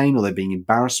being pain or there being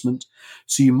embarrassment.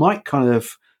 So you might kind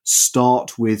of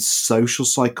start with social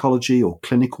psychology or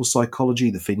clinical psychology,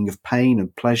 the feeling of pain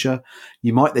and pleasure.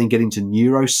 You might then get into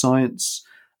neuroscience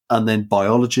and then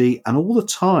biology, and all the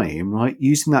time, right,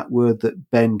 using that word that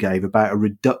Ben gave about a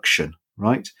reduction,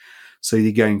 right? So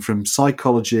you're going from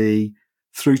psychology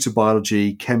through to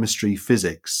biology, chemistry,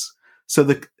 physics. So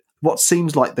what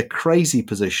seems like the crazy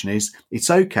position is, it's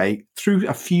okay, through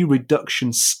a few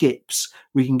reduction skips,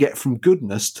 we can get from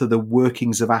goodness to the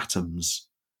workings of atoms,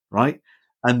 right?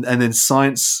 And then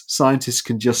scientists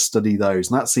can just study those.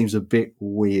 And that seems a bit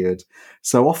weird.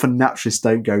 So often naturalists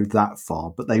don't go that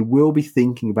far, but they will be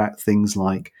thinking about things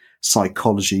like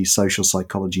psychology, social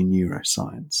psychology,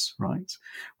 neuroscience, right?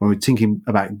 When we're thinking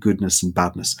about goodness and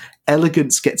badness.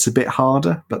 Elegance gets a bit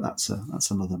harder, but that's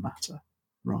another matter,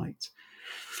 right?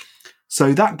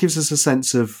 So that gives us a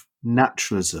sense of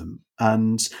naturalism.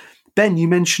 And Ben, you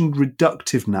mentioned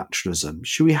reductive naturalism.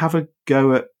 Should we have a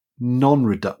go at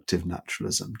non-reductive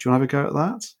naturalism? Do you want to have a go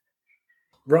at that?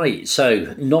 Right.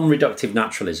 So non-reductive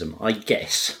naturalism, I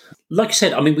guess. Like I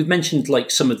said, I mean, we've mentioned like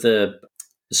some of the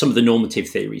normative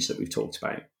theories that we've talked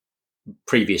about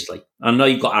previously. I know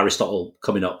you've got Aristotle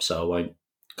coming up, so I won't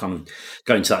kind of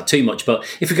go into that too much. But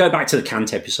if we go back to the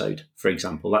Kant episode, for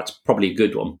example, that's probably a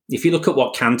good one. If you look at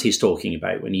what Kant is talking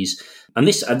about when he's, and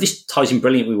this ties in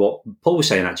brilliantly with what Paul was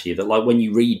saying, actually, that like when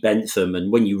you read Bentham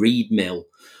and when you read Mill,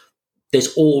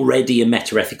 there's already a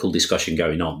metaethical discussion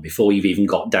going on before you've even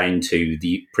got down to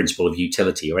the principle of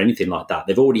utility or anything like that.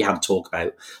 They've already had to talk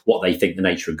about what they think the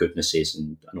nature of goodness is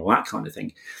and all that kind of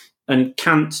thing. And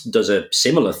Kant does a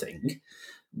similar thing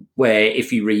where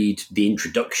if you read the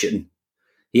introduction,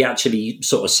 he actually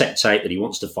sort of sets out that he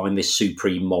wants to find this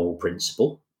supreme moral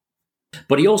principle.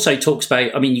 But he also talks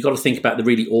about, I mean, you've got to think about the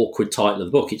really awkward title of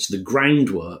the book. It's the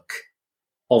groundwork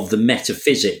of the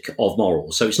metaphysic of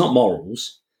morals. So it's not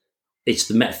morals. It's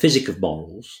the metaphysic of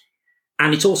morals,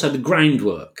 and it's also the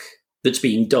groundwork that's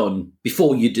being done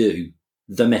before you do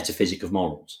the metaphysic of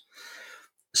morals.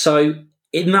 So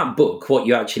in that book, what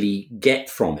you actually get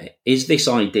from it is this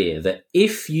idea that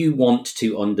if you want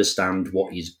to understand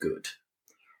what is good,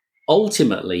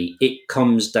 ultimately it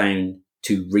comes down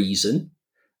to reason,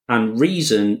 and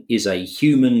reason is a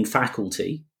human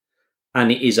faculty,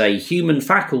 and it is a human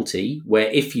faculty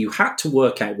where if you had to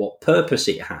work out what purpose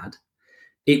it had,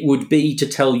 it would be to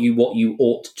tell you what you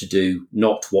ought to do,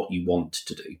 not what you want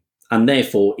to do. And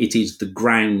therefore, it is the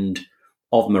ground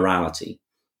of morality.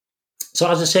 So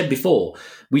as I said before,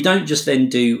 we don't just then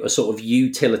do a sort of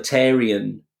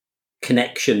utilitarian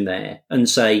connection there and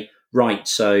say, right,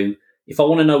 so if I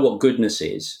want to know what goodness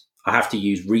is, I have to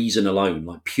use reason alone,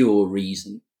 like pure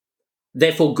reason.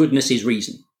 Therefore, goodness is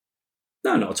reason.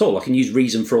 No, not at all. I can use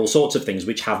reason for all sorts of things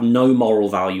which have no moral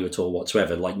value at all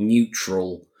whatsoever, like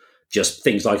neutral, just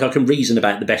things like I can reason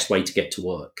about the best way to get to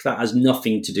work. That has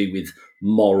nothing to do with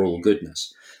moral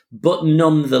goodness. But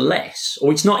nonetheless,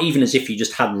 or it's not even as if you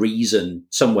just had reason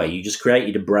somewhere. You just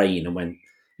created a brain and went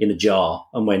in a jar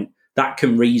and went, that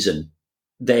can reason,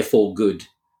 therefore good.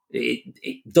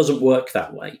 It doesn't work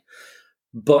that way.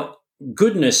 But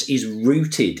goodness is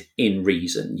rooted in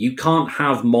reason. You can't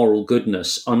have moral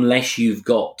goodness unless you've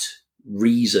got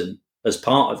reason as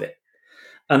part of it.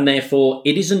 And therefore,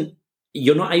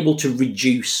 you're not able to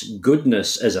reduce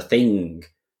goodness as a thing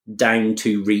down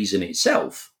to reason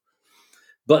itself.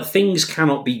 But things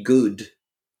cannot be good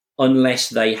unless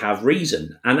they have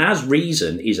reason. And as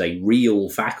reason is a real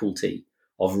faculty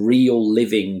of real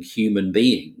living human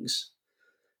beings,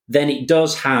 then it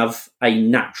does have a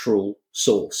natural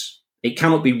source. It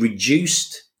cannot be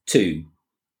reduced to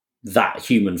that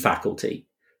human faculty,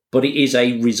 but it is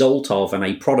a result of and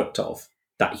a product of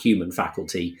that human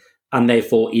faculty. And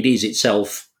therefore, it is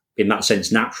itself, in that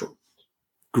sense, natural.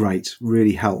 Great,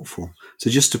 really helpful. So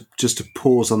just to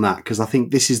pause on that, because I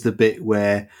think this is the bit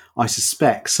where I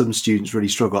suspect some students really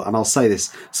struggle, and I'll say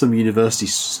this: some university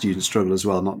students struggle as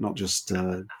well, not just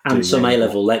and some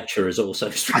A-level lecturers also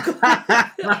struggle.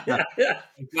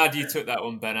 I'm glad you took that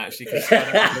one, Ben. Actually,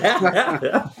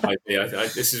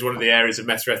 because this is one of the areas of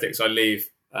metaethics I leave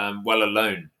well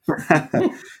alone.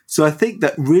 So I think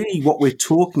that really what we're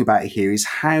talking about here is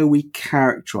how we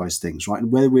characterize things, right?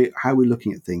 And how we're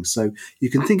looking at things. So you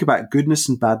can think about goodness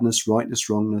and badness, rightness,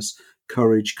 wrongness,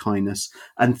 courage, kindness,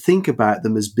 and think about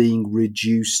them as being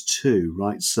reduced to,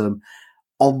 right? Some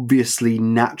obviously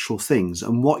natural things.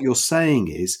 And what you're saying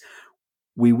is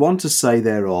we want to say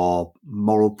there are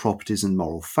moral properties and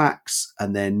moral facts,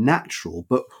 and they're natural,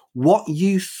 but what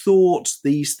you thought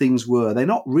these things were, they're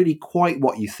not really quite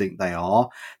what you think they are.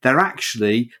 They're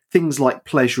actually things like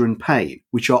pleasure and pain,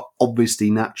 which are obviously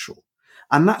natural.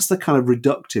 And that's the kind of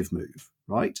reductive move,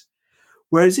 right?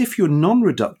 Whereas if you're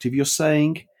non-reductive,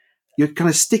 you're kind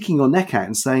of sticking your neck out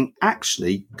and saying,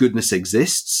 actually, goodness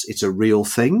exists. It's a real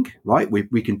thing, right?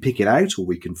 We can pick it out or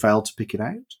we can fail to pick it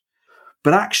out.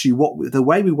 But actually, the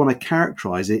way we want to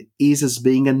characterize it is as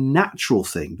being a natural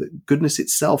thing, that goodness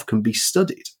itself can be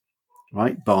studied,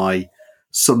 right, by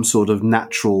some sort of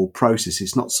natural process.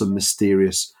 It's not some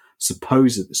mysterious,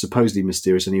 supposedly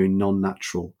mysterious, anyway,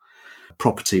 non-natural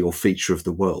property or feature of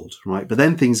the world, right? But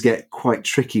then things get quite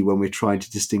tricky when we're trying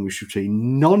to distinguish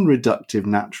between non-reductive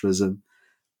naturalism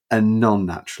and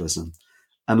non-naturalism.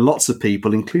 And lots of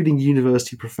people, including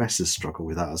university professors, struggle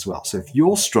with that as well. So if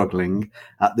you're struggling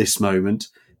at this moment,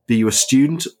 be you a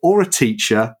student or a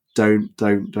teacher, don't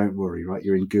worry, right?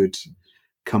 You're in good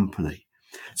company.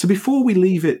 So before we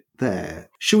leave it there,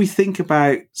 should we think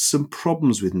about some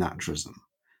problems with naturalism?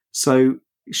 So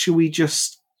should we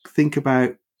just think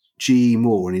about G.E.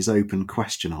 Moore and his open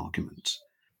question argument?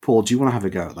 Paul, do you want to have a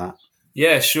go at that?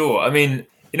 Yeah, sure. I mean,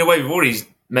 in a way, we've already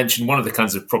mentioned one of the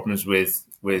kinds of problems with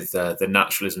the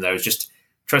naturalism there is just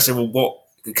trying to say, well,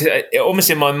 because it, almost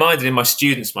in my mind and in my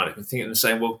students' mind, I've been thinking and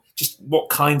saying, well, just what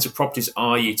kinds of properties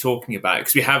are you talking about?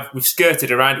 Because we've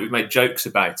skirted around it, we've made jokes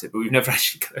about it, but we've never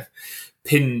actually kind of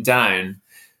pinned down,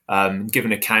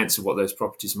 given accounts of what those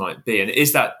properties might be. And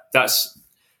that's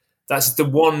the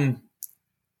one.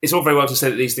 It's all very well to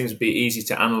say that these things would be easy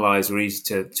to analyse or easy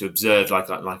to observe, like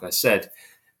I said,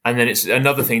 and then it's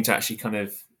another thing to actually kind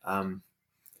of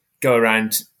go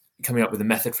around coming up with a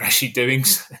method for actually doing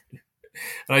so.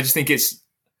 And I just think it's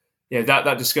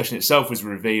that discussion itself was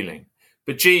revealing.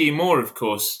 But G.E. Moore, of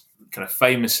course, kind of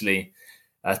famously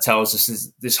tells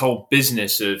us this whole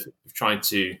business of trying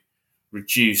to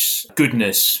reduce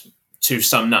goodness to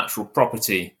some natural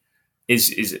property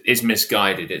is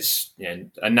misguided. It's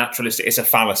a naturalistic. It's a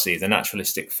fallacy, the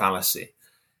naturalistic fallacy.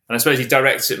 And I suppose he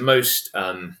directs it most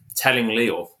tellingly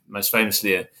or most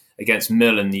famously against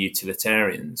Mill and the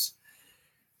utilitarians.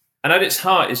 And at its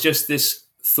heart is just this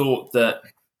thought that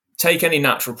take any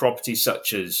natural property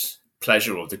such as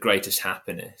pleasure or the greatest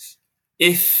happiness.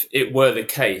 If it were the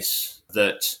case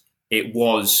that it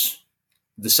was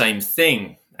the same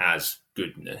thing as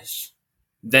goodness,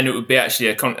 then it would be actually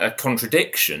a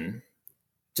contradiction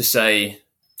to say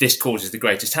this causes the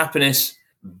greatest happiness,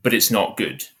 but it's not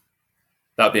good.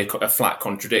 That would be a flat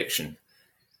contradiction.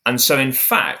 And so, in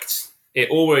fact, it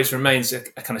always remains a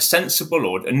kind of sensible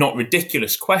or a not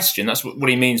ridiculous question. That's what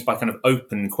he means by kind of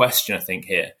open question, I think,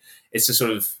 here. It's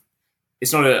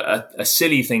it's not a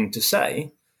silly thing to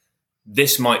say.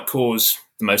 This might cause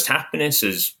the most happiness,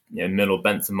 as Mill or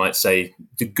Bentham might say,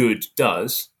 the good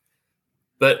does.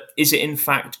 But is it in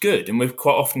fact good? And we've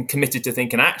quite often committed to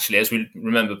thinking, actually, as we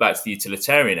remember back to the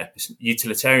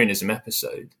utilitarianism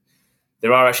episode,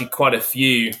 there are actually quite a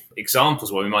few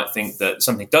examples where we might think that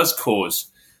something does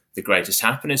cause the greatest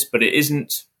happiness, but it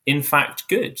isn't in fact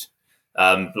good.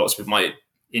 Lots of people might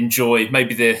enjoy,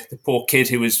 maybe the poor kid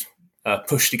who was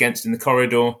pushed against in the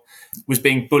corridor was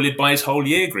being bullied by his whole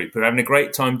year group, who are having a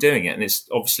great time doing it. And it's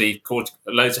obviously caused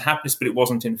loads of happiness, but it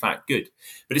wasn't in fact good.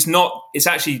 But it's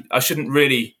actually,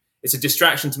 it's a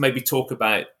distraction to maybe talk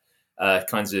about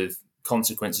kinds of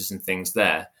consequences and things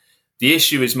there. The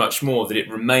issue is much more that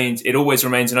it always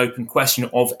remains an open question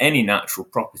of any natural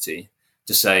property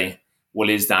to say, well,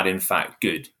 is that in fact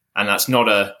good? And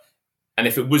and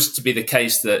if it was to be the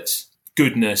case that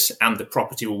goodness and the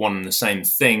property were one and the same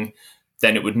thing,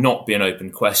 then it would not be an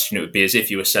open question. It would be as if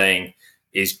you were saying,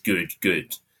 is good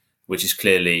good, which is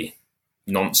clearly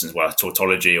nonsense. Well,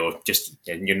 tautology, or just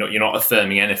you're not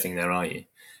affirming anything there, are you?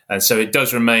 And so it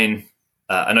does remain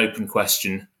an open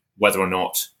question whether or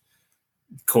not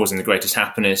causing the greatest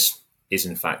happiness is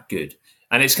in fact good.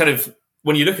 And it's kind of,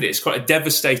 when you look at it, it's quite a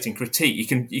devastating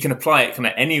critique. You can apply it kind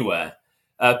of anywhere,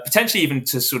 potentially even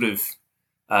to sort of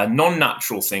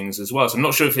non-natural things as well. So I'm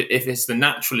not sure if it's the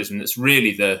naturalism that's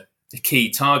really the key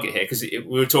target here, because we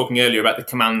were talking earlier about the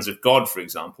commands of God, for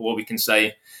example. Well, we can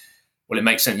say, well, it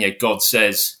makes sense. God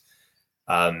says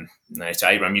to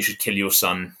Abraham, you should kill your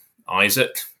son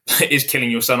Isaac. Is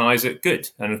killing your son Isaac good?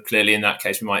 And clearly in that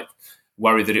case, we might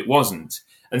worry that it wasn't.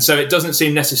 And so it doesn't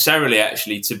seem necessarily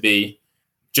actually to be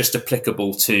just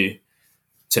applicable to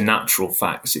natural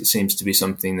facts. It seems to be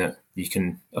something that you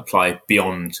can apply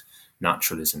beyond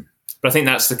naturalism. But I think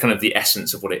that's the kind of the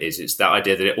essence of what it is. It's that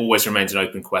idea that it always remains an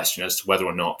open question as to whether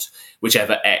or not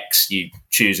whichever X you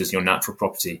choose as your natural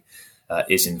property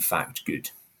is in fact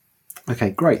good. Okay,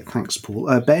 great. Thanks,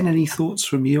 Paul. Ben, any thoughts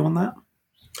from you on that?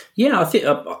 Yeah, I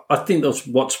think that's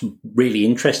what's really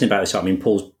interesting about this. I mean,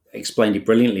 Paul's explained it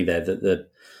brilliantly there,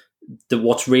 that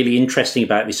what's really interesting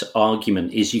about this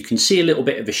argument is you can see a little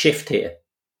bit of a shift here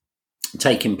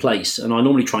taking place. And I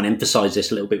normally try and emphasize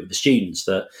this a little bit with the students,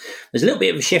 that there's a little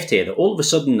bit of a shift here, that all of a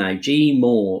sudden now G.E.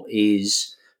 Moore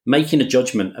is making a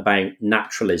judgment about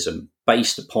naturalism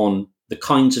based upon the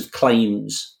kinds of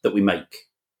claims that we make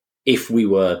if we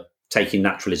were taking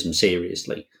naturalism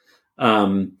seriously.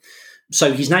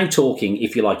 So he's now talking,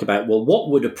 if you like, about, well, what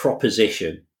would a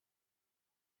proposition,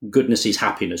 goodness is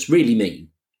happiness, really mean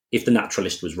if the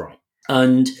naturalist was right?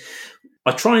 And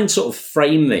I try and sort of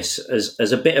frame this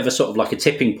as a bit of a sort of like a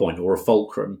tipping point or a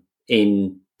fulcrum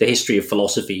in the history of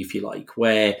philosophy, if you like,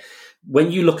 where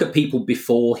when you look at people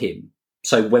before him,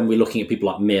 so when we're looking at people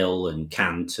like Mill and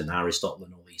Kant and Aristotle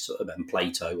and all these sort of, and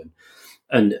Plato,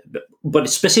 but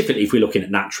specifically if we're looking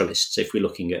at naturalists, if we're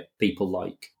looking at people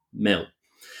like Mill,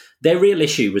 their real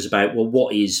issue was about, well,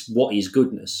 what is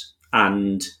goodness?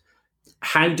 And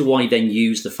how do I then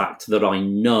use the fact that I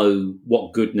know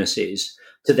what goodness is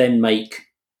to then make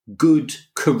good,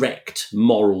 correct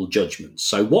moral judgments?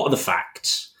 So what are the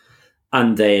facts?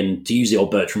 And then, to use the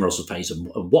old Bertrand Russell phrase, and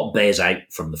what bears out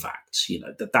from the facts,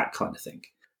 that kind of thing.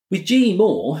 With G.E.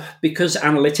 Moore, because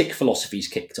analytic philosophy's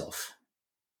kicked off,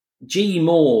 G.E.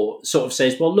 Moore sort of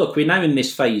says, well, look, we're now in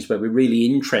this phase where we're really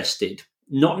interested,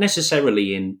 not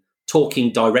necessarily in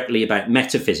talking directly about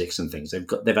metaphysics and things.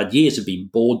 They've had years of being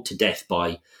bored to death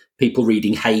by people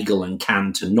reading Hegel and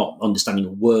Kant and not understanding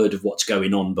a word of what's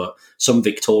going on, but some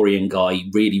Victorian guy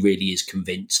really, really is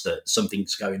convinced that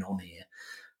something's going on here.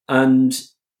 And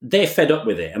they're fed up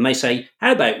with it. And they say,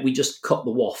 how about we just cut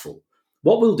the waffle?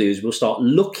 What we'll do is we'll start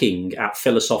looking at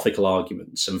philosophical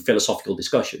arguments and philosophical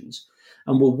discussions,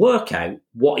 and we'll work out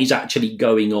what is actually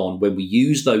going on when we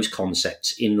use those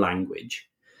concepts in language.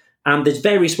 And there's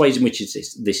various ways in which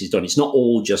this is done. It's not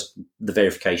all just the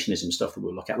verificationism stuff that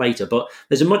we'll look at later, but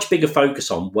there's a much bigger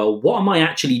focus on, well, what am I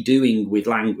actually doing with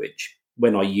language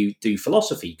when I do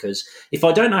philosophy? Because if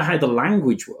I don't know how the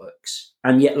language works,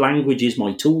 and yet language is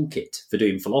my toolkit for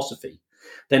doing philosophy,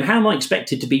 then how am I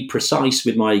expected to be precise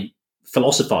with my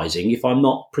philosophizing if I'm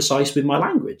not precise with my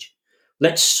language?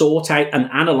 Let's sort out and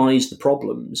analyze the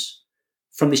problems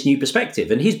from this new perspective.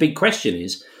 And his big question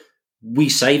is, we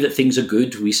say that things are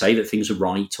good, we say that things are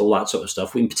right, all that sort of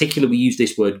stuff. In particular, we use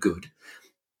this word good.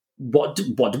 What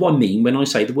do I mean when I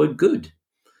say the word good?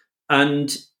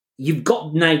 And you've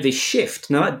got now this shift.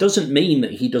 Now, that doesn't mean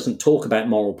that he doesn't talk about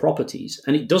moral properties.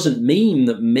 And it doesn't mean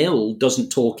that Mill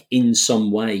doesn't talk in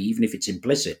some way, even if it's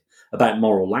implicit, about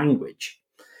moral language.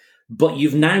 But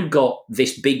you've now got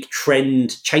this big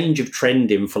change of trend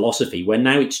in philosophy, where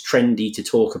now it's trendy to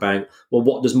talk about, well,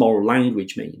 what does moral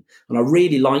language mean? And I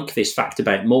really like this fact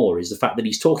about Moore, is the fact that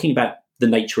he's talking about the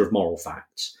nature of moral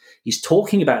facts. He's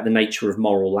talking about the nature of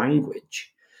moral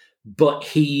language, but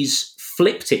he's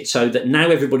flipped it so that now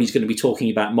everybody's going to be talking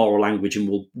about moral language,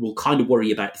 and we'll kind of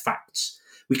worry about the facts.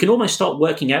 We can almost start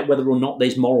working out whether or not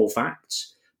there's moral facts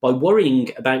by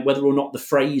worrying about whether or not the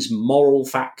phrase moral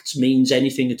facts means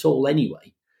anything at all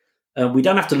anyway. We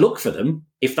don't have to look for them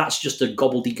if that's just a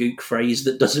gobbledygook phrase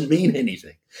that doesn't mean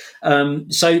anything.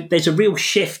 So there's a real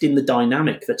shift in the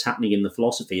dynamic that's happening in the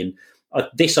philosophy, and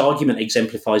this argument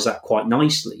exemplifies that quite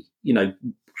nicely. You know,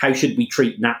 how should we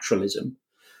treat naturalism?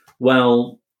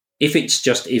 Well, if it's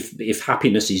just if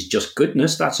happiness is just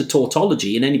goodness, that's a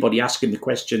tautology, and anybody asking the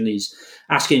question is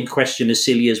asking a question as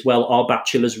silly as, well, are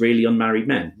bachelors really unmarried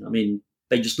men? I mean,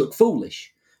 they just look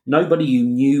foolish. Nobody who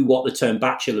knew what the term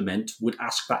bachelor meant would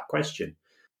ask that question.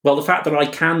 Well, the fact that I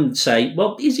can say,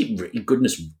 well, is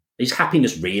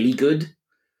happiness really good?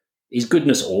 Is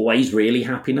goodness always really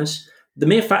happiness? The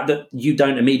mere fact that you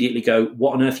don't immediately go,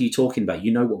 what on earth are you talking about?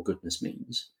 You know what goodness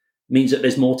means that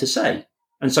there's more to say.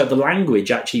 And so the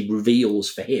language actually reveals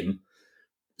for him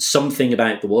something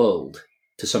about the world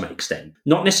to some extent.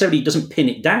 Not necessarily doesn't pin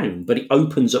it down, but it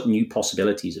opens up new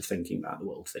possibilities of thinking about the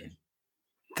world for him.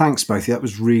 Thanks, both of you. That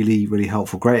was really, really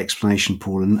helpful. Great explanation,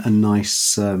 Paul, and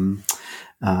nice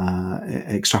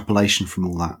extrapolation from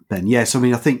all that, Ben. Yes, I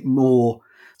mean, I think Moore.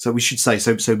 So we should say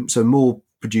so. Moore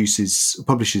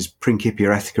publishes Principia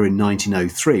Ethica in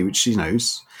 1903, which is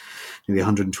nearly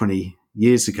 120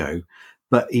 years ago.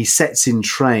 But he sets in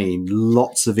train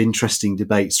lots of interesting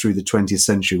debates through the 20th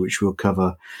century, which we'll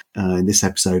cover in this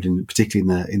episode, and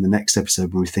particularly in the next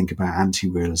episode when we think about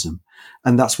anti-realism.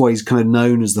 And that's why he's kind of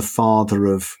known as the father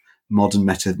of modern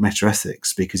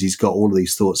metaethics, because he's got all of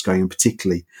these thoughts going, and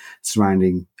particularly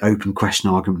surrounding open question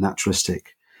argument,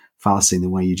 naturalistic fallacy in the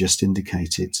way you just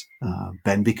indicated,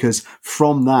 Ben, because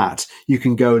from that you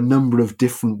can go a number of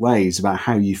different ways about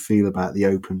how you feel about the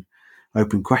open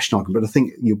question argument. But I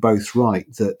think you're both right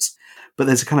but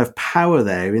there's a kind of power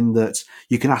there in that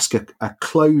you can ask a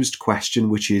closed question,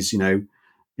 which is,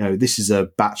 this is a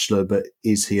bachelor, but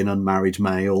is he an unmarried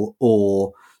male,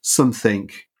 or something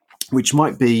which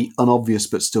might be unobvious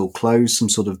but still closed, some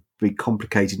sort of big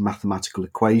complicated mathematical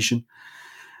equation.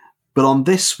 But on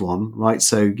this one, right,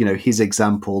 so, his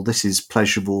example, this is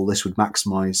pleasurable, this would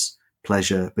maximize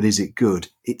pleasure, but is it good?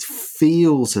 It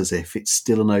feels as if it's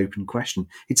still an open question.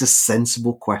 It's a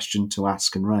sensible question to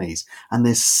ask and raise. And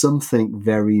there's something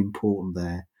very important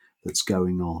there that's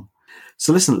going on.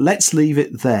 So listen, let's leave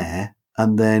it there,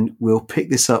 and then we'll pick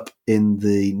this up in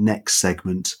the next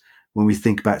segment when we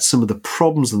think about some of the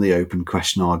problems in the open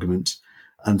question argument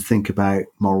and think about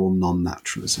moral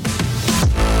non-naturalism.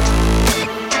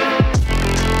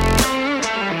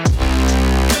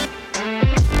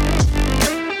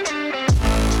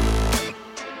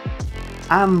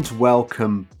 And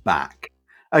welcome back.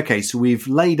 Okay, so we've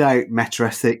laid out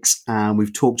metaethics and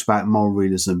we've talked about moral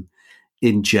realism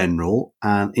in general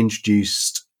and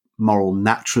introduced moral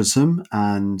naturalism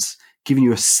and given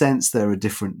you a sense there are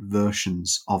different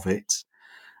versions of it.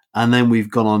 And then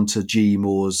we've gone on to G.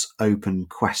 Moore's open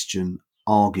question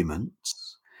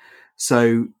arguments.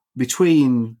 So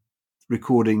between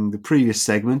recording the previous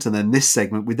segment and then this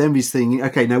segment, we'd then be thinking,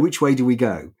 okay, now which way do we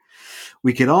go?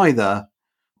 We could either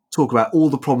talk about all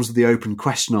the problems of the open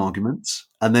question arguments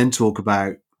and then talk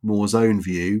about Moore's own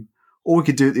view, or we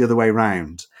could do it the other way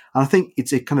around. And I think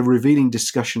it's a kind of revealing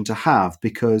discussion to have,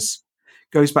 because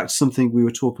it goes back to something we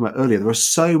were talking about earlier. There are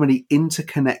so many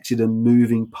interconnected and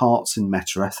moving parts in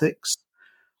metaethics,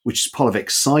 which is part of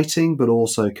exciting, but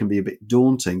also can be a bit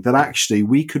daunting, that actually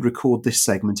we could record this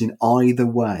segment in either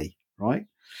way, right?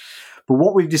 But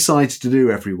what we've decided to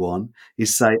do, everyone,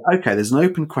 is say, okay, there's an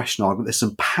open question argument. There's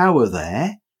some power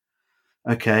there.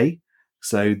 Okay,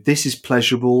 so this is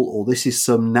pleasurable, or this is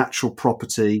some natural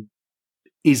property.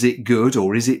 Is it good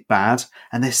or is it bad?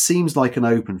 And there seems like an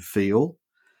open field.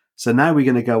 So now we're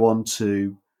going to go on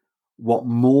to what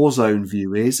Moore's own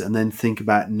view is, and then think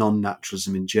about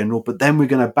non-naturalism in general. But then we're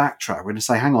going to backtrack. We're going to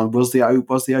say, hang on, was the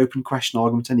open question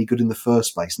argument any good in the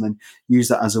first place? And then use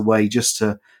that as a way just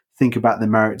to think about the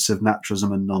merits of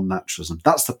naturalism and non-naturalism.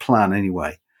 That's the plan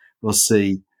anyway. We'll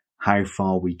see how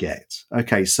far we get.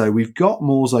 Okay, so we've got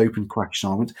Moore's open question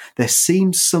argument. There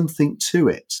seems something to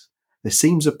it. There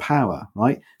seems a power,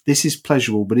 right? This is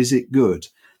pleasurable, but is it good?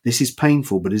 This is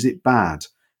painful, but is it bad?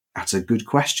 That's a good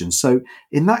question. So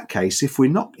in that case, if we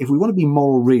want to be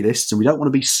moral realists and we don't want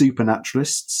to be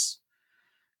supernaturalists,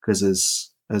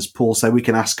 because as Paul said, we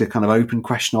can ask a kind of open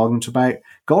question argument about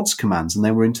God's commands, and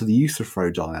then we're into the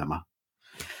Euthyphro dilemma.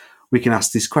 We can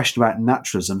ask this question about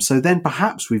naturalism. So then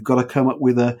perhaps we've got to come up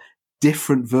with a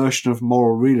different version of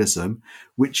moral realism,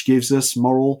 which gives us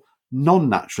moral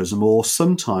non-naturalism, or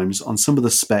sometimes on some of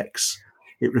the specs,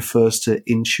 it refers to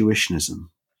intuitionism.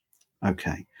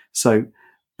 Okay, so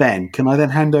Ben, can I then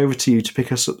hand over to you to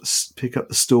pick up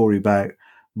the story about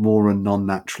Moore and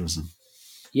non-naturalism?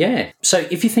 Yeah. So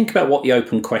if you think about what the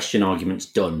open question argument's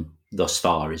done thus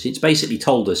far, is it's basically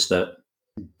told us that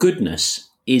goodness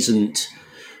isn't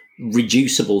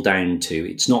reducible down to,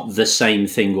 it's not the same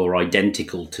thing or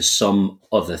identical to some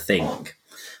other thing.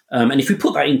 And if we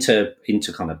put that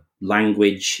into kind of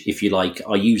language, if you like,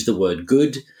 I use the word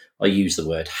good, I use the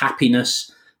word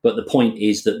happiness, but the point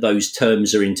is that those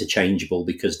terms are interchangeable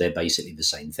because they're basically the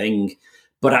same thing.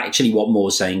 But actually what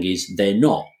Moore's saying is they're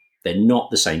not. They're not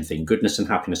the same thing. Goodness and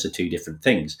happiness are two different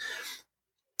things.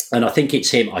 And I think it's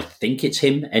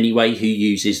him anyway, who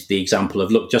uses the example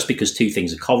of, look, just because two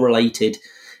things are correlated,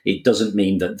 it doesn't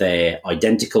mean that they're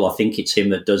identical. I think it's him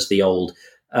that does the old,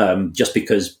 just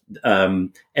because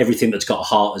everything that's got a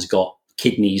heart has got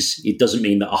kidneys, it doesn't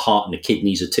mean that a heart and a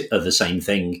kidneys are the same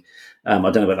thing. I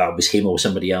don't know whether that was him or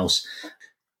somebody else.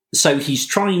 So he's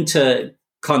trying to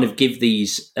kind of give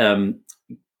this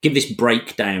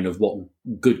breakdown of what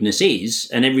goodness is,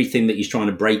 and everything that he's trying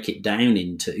to break it down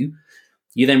into,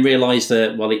 you then realise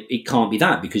that, well, it can't be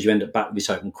that, because you end up back with this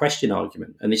open question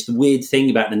argument. And it's the weird thing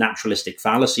about the naturalistic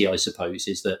fallacy, I suppose,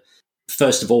 is that,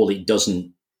 first of all, it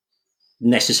doesn't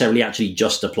necessarily actually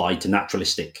just apply to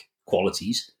naturalistic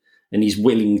qualities, and he's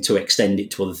willing to extend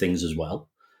it to other things as well.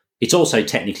 It's also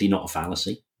technically not a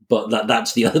fallacy, but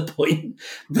that's the other point.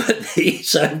 But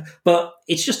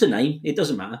it's just a name. It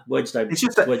doesn't matter. Words don't. It's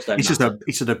just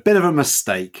a bit of a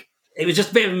mistake. It was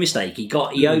just a bit of a mistake. He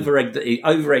over-egged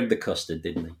the custard,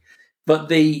 didn't he? But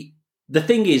the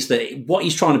thing is that what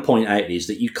he's trying to point out is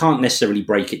that you can't necessarily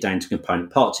break it down to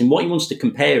component parts. And what he wants to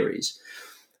compare is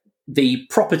the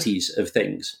properties of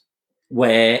things,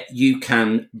 where you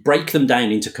can break them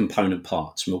down into component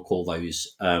parts, and we'll call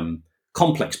those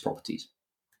complex properties.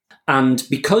 And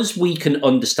because we can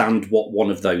understand what one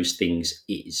of those things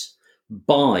is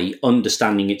by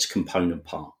understanding its component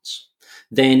parts,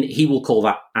 then he will call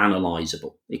that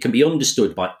analyzable. It can be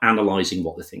understood by analysing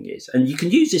what the thing is. And you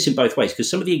can use this in both ways,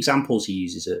 because some of the examples he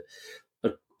uses are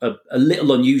a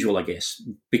little unusual, I guess,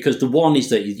 because the one is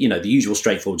that, the usual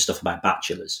straightforward stuff about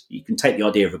bachelors. You can take the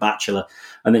idea of a bachelor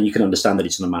and then you can understand that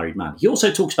it's an unmarried man. He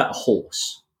also talks about a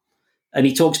horse. And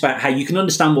he talks about how you can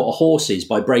understand what a horse is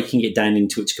by breaking it down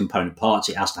into its component parts.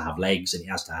 It has to have legs, and it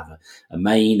has to have a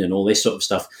mane and all this sort of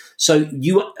stuff. So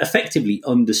you effectively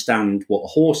understand what a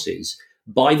horse is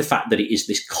by the fact that it is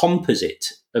this composite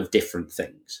of different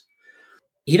things.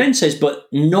 He then says, but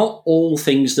not all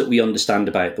things that we understand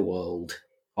about the world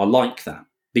are like that.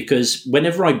 Because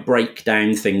whenever I break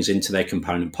down things into their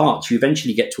component parts, you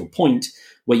eventually get to a point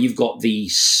where you've got the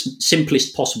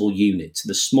simplest possible unit,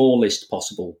 the smallest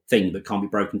possible thing that can't be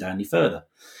broken down any further.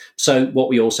 So what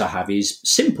we also have is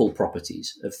simple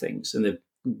properties of things. And the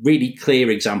really clear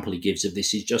example he gives of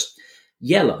this is just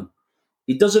yellow.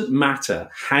 It doesn't matter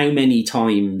how many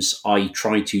times I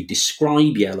try to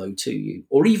describe yellow to you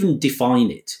or even define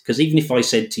it, because even if I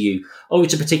said to you, oh,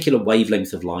 it's a particular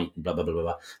wavelength of light, and blah, blah, blah,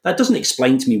 blah, that doesn't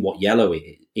explain to me what yellow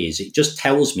is. It just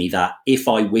tells me that if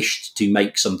I wished to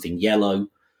make something yellow,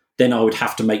 then I would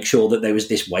have to make sure that there was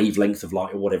this wavelength of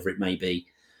light or whatever it may be.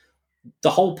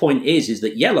 The whole point is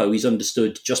that yellow is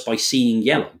understood just by seeing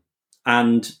yellow.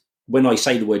 And when I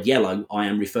say the word yellow, I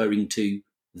am referring to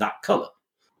that colour.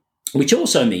 Which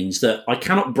also means that I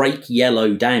cannot break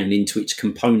yellow down into its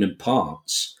component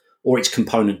parts or its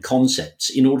component concepts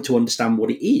in order to understand what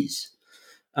it is.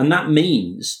 And that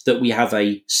means that we have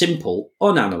a simple,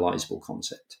 unanalysable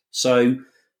concept. So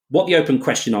what the open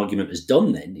question argument has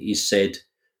done then is said,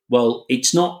 well,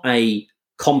 it's not a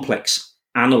complex,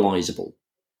 analysable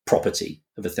property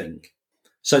of a thing.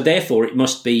 So therefore, it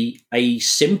must be a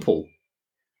simple,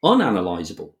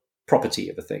 unanalysable property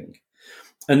of a thing.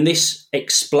 And this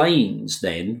explains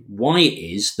then why it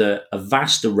is that a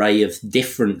vast array of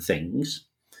different things,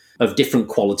 of different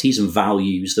qualities and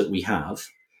values that we have,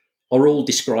 are all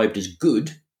described as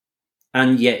good,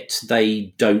 and yet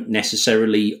they don't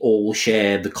necessarily all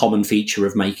share the common feature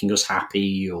of making us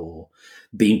happy or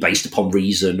being based upon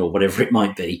reason or whatever it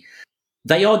might be.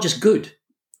 They are just good.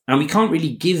 And we can't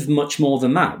really give much more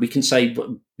than that. We can say,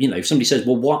 you know, if somebody says,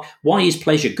 well, why is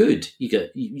pleasure good?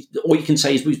 All you can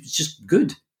say is, well, it's just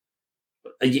good.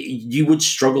 You would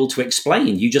struggle to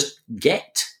explain. You just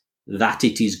get that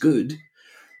it is good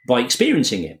by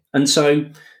experiencing it. And so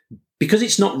because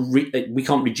it's not, we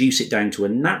can't reduce it down to a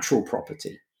natural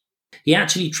property, he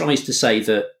actually tries to say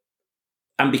that,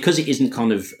 and because it isn't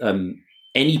kind of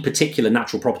any particular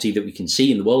natural property that we can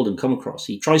see in the world and come across,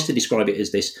 he tries to describe it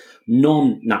as this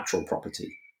non-natural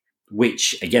property,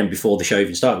 which, again, before the show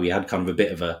even started, we had kind of a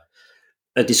bit of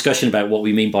a discussion about what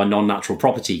we mean by non-natural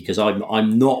property, because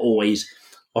I'm not always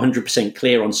 100%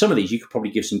 clear on some of these. You could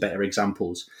probably give some better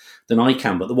examples than I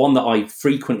can, but the one that I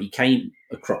frequently came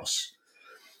across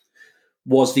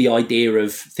was the idea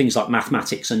of things like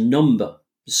mathematics and number.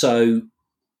 So,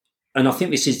 and I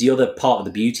think this is the other part of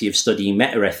the beauty of studying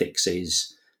metaethics,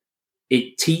 is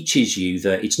it teaches you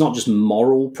that it's not just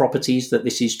moral properties that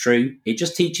this is true. It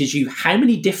just teaches you how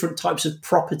many different types of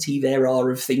property there are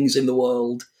of things in the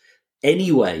world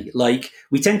anyway. Like,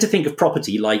 we tend to think of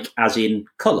property like as in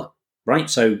colour, right?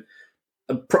 So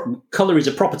colour is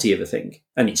a property of a thing,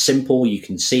 and it's simple. You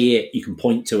can see it, you can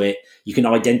point to it, you can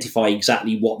identify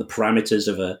exactly what the parameters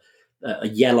of a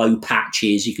yellow patch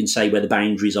is. You can say where the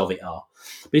boundaries of it are.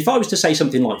 But if I was to say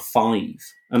something like 5,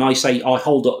 and I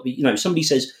hold up, somebody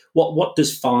says, what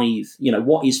does 5,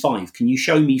 what is 5? Can you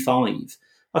show me 5?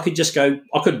 I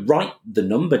could write the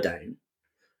number down,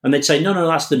 and they'd say, no,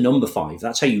 that's the number 5.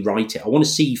 That's how you write it. I want to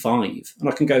see 5. And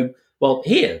I can go, well,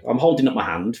 here, I'm holding up my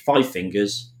hand, 5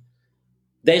 fingers.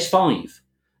 There's 5.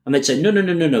 And they'd say,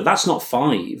 no, that's not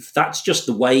 5. That's just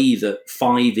the way that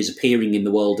 5 is appearing in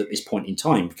the world at this point in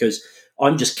time, because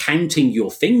I'm just counting your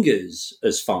fingers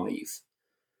as 5.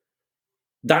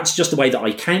 That's just the way that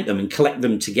I count them and collect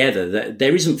them together.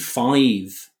 There isn't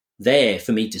 5 there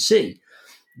for me to see.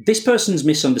 This person's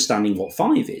misunderstanding what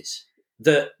 5 is.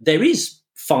 That there is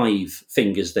 5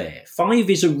 fingers there. 5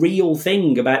 is a real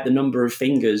thing about the number of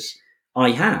fingers I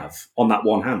have on that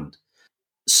one hand.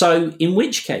 So in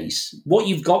which case, what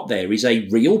you've got there is a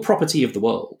real property of the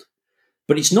world,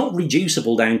 but it's not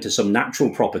reducible down to some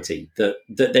natural property, that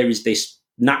there is this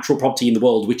natural property in the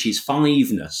world which is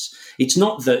 5-ness. It's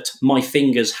not that my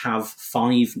fingers have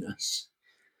 5-ness.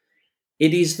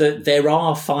 It is that there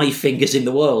are 5 fingers in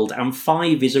the world, and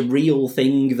 5 is a real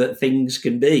thing that things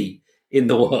can be in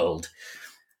the world.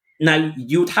 Now,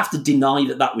 you would have to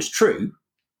deny that was true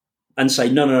and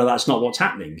say, no, that's not what's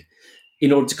happening,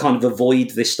 in order to kind of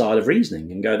avoid this style of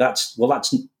reasoning and go, that's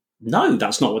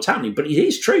not what's happening. But it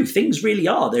is true. Things really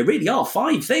are. There really are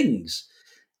 5 things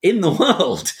in the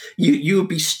world. You would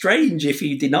be strange if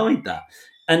you denied that.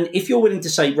 And if you're willing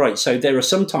to say, right, so there are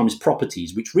sometimes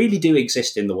properties which really do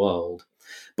exist in the world,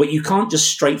 but you can't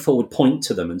just straightforward point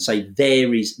to them and say,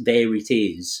 there it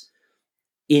is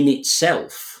in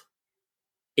itself.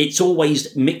 It's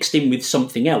always mixed in with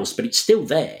something else, but it's still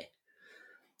there.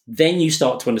 Then you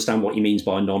start to understand what he means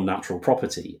by a non-natural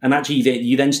property. And actually,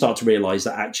 you then start to realize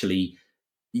that actually,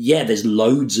 there's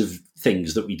loads of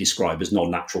things that we describe as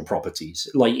non-natural properties.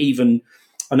 Like, even,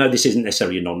 I know this isn't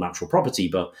necessarily a non-natural property,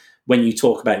 but when you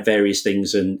talk about various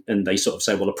things and they sort of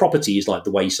say, well, a property is like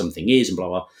the way something is and blah,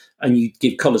 blah, and you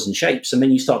give colors and shapes. And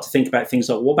then you start to think about things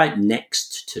like, what about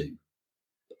next to?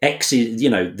 X is,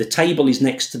 the table is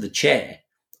next to the chair.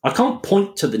 I can't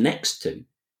point to the next to.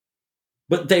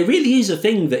 But there really is a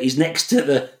thing that is next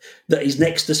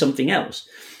to something else.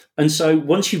 And so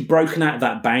once you've broken out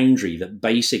that boundary that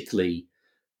basically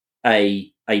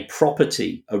a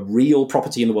property, a real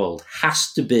property in the world,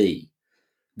 has to be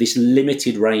this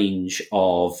limited range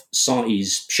of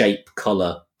size, shape,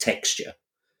 color, texture,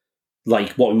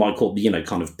 like what we might call,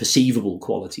 kind of perceivable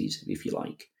qualities, if you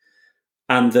like.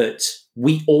 And that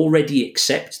we already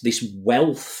accept this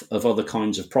wealth of other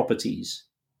kinds of properties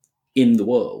in the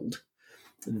world,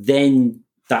 then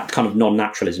that kind of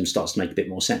non-naturalism starts to make a bit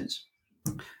more sense.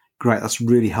 Great, that's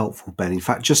really helpful, Ben. In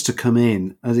fact, just to come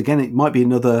in, and again, it might be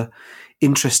another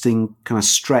interesting kind of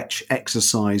stretch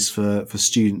exercise for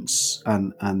students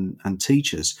and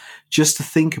teachers, just to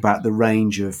think about the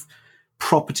range of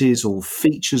properties or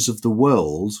features of the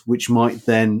world, which might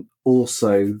then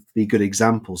also be good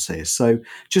examples here. So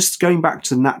just going back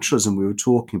to naturalism we were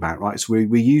talking about, right? So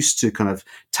we're used to kind of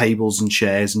tables and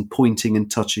chairs and pointing and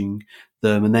touching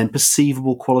them, and then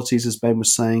perceivable qualities, as Ben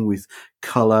was saying, with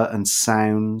colour and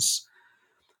sounds.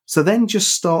 So then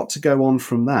just start to go on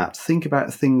from that. Think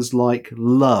about things like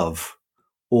love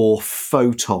or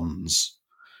photons,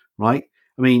 right?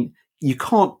 I mean, you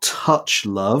can't touch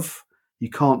love. You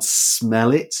can't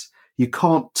smell it. You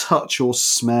can't touch or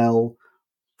smell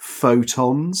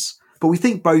photons. But we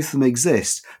think both of them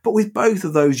exist. But with both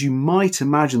of those, you might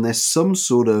imagine there's some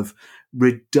sort of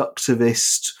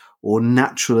reductivist or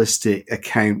naturalistic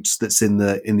account that's in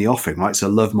the offing, right? So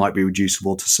love might be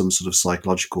reducible to some sort of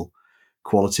psychological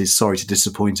qualities. Sorry to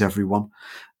disappoint everyone.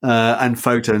 And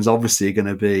photons obviously are going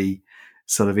to be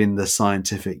sort of in the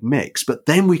scientific mix. But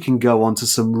then we can go on to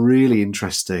some really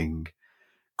interesting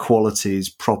qualities,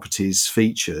 properties,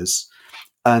 features.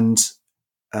 And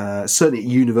certainly at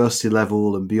university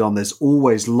level and beyond, there's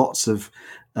always lots of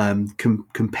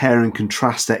compare and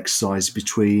contrast exercise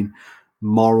between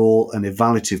moral and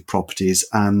evaluative properties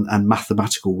and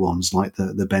mathematical ones, like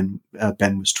the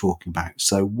Ben was talking about.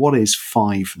 So what is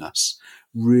fiveness?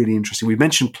 Really interesting. We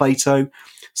mentioned Plato.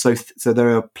 So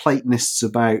there are Platonists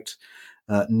about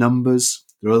numbers.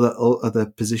 There are other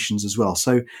positions as well.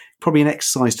 So probably an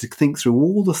exercise to think through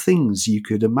all the things you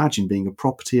could imagine being a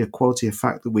property, a quality, a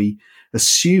fact that we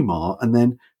assume are, and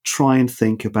then try and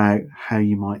think about how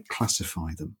you might classify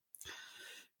them.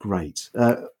 Great.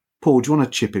 Paul, do you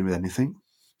want to chip in with anything?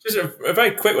 Just a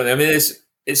very quick one. I mean,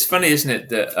 it's funny, isn't it,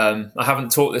 that I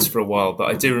haven't taught this for a while, but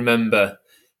I do remember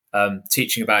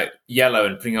teaching about yellow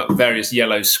and putting up various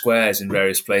yellow squares in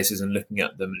various places and looking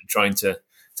at them and trying to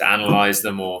analyze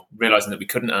them, or realizing that we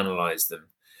couldn't analyze them.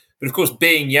 But of course,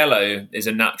 being yellow is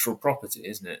a natural property,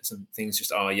 isn't it? Some things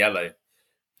just are yellow.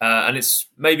 And it's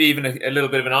maybe even a little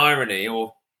bit of an irony,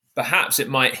 or perhaps it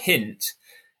might hint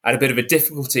at a bit of a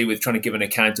difficulty with trying to give an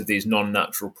account of these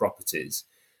non-natural properties.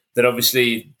 That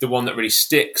obviously the one that really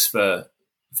sticks for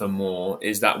Moore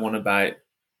is that one about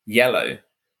yellow,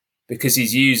 because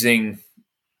he's using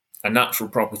a natural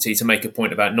property to make a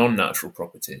point about non-natural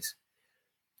properties.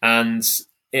 And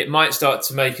it might start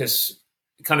to make us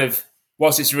kind of,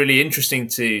 whilst it's really interesting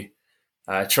to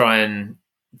try and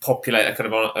populate a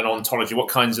kind of an ontology, what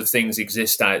kinds of things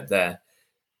exist out there,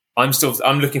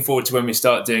 I'm looking forward to when we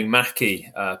start doing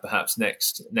Mackie, perhaps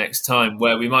next time,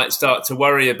 where we might start to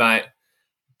worry about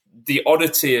the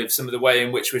oddity of some of the way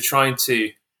in which we're trying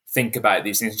to think about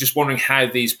these things, just wondering how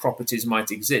these properties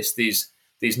might exist, these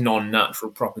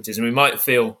non-natural properties. And we might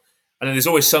feel, I know there's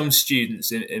always some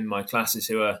students in my classes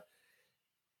who are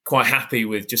quite happy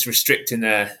with just restricting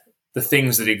the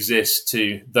things that exist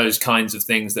to those kinds of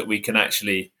things that we can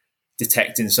actually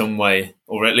detect in some way,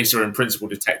 or at least are in principle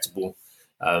detectable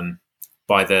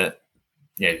by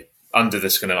under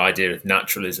this kind of idea of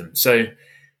naturalism. So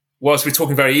whilst we're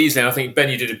talking very easily, and I think, Ben,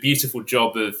 you did a beautiful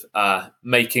job of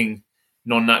making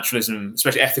non-naturalism,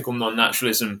 especially ethical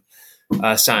non-naturalism,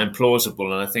 sound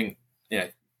plausible. And I think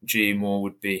G. Moore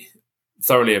would be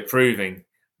thoroughly approving.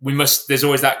 There's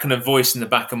always that kind of voice in the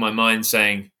back of my mind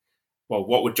saying, well,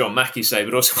 what would John Mackie say?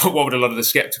 But also, what would a lot of the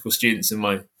skeptical students in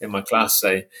my class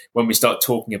say when we start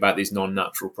talking about these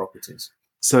non-natural properties?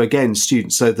 So again,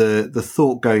 students, so the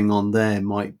thought going on there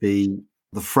might be,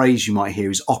 the phrase you might hear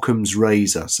is Occam's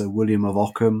razor. So William of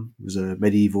Ockham was a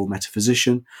medieval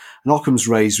metaphysician, and Occam's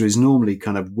razor is normally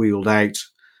kind of wheeled out,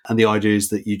 and the idea is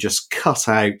that you just cut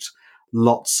out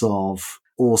lots of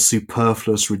all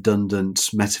superfluous, redundant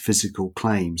metaphysical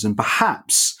claims, and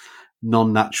perhaps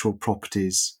non-natural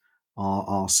properties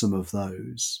are some of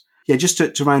those. Yeah, just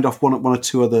to round off one or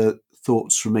two other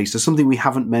thoughts from me. So something we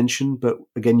haven't mentioned, but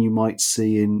again, you might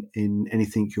see in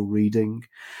anything you're reading.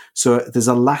 So there's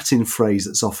a Latin phrase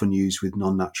that's often used with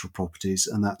non-natural properties,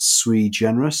 and that's sui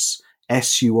generis,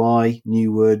 SUI,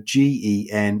 new word,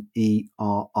 GENERIS.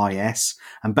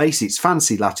 And basically it's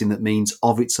fancy Latin that means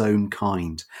of its own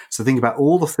kind. So think about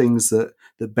all the things that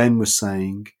Ben was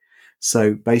saying.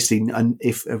 So basically,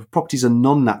 if a property is a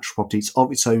non-natural property, it's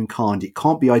of its own kind. It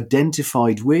can't be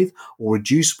identified with or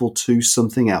reducible to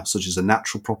something else, such as a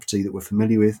natural property that we're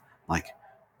familiar with, like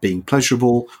being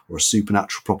pleasurable, or a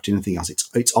supernatural property, anything else.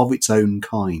 It's of its own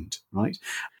kind, right?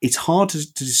 It's hard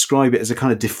to describe it as a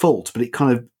kind of default, but it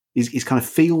kind of is kind of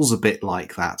feels a bit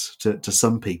like that to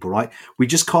some people, right? We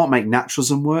just can't make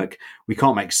naturalism work. We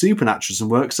can't make supernaturalism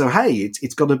work. So hey,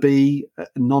 it's got to be a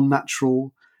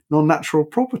non-natural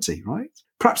property, right?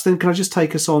 Perhaps then, can I just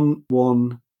take us on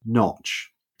one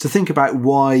notch to think about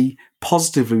why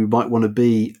positively we might want to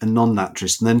be a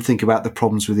non-naturalist, and then think about the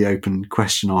problems with the open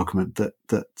question argument that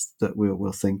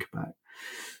we'll think about.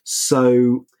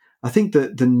 So I think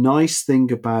that the nice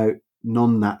thing about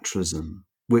non-naturalism,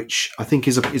 which I think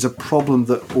is a problem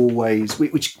that always,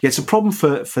 which gets a problem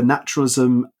for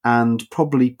naturalism and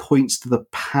probably points to the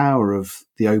power of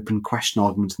the open question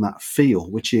argument in that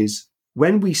field, which is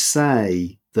when we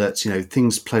say that,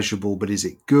 things pleasurable, but is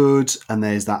it good? And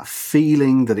there's that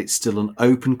feeling that it's still an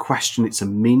open question. It's a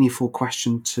meaningful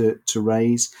question to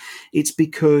raise. It's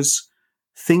because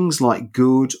things like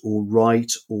good or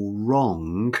right or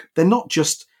wrong, they're not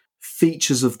just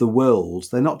features of the world.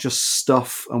 They're not just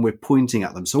stuff and we're pointing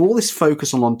at them. So all this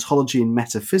focus on ontology and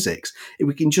metaphysics,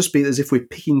 it can just be as if we're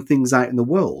picking things out in the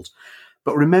world.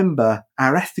 But remember,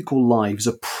 our ethical lives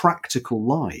are practical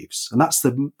lives. And that's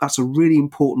a really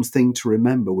important thing to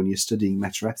remember when you're studying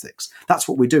metaethics. That's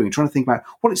what we're doing, trying to think about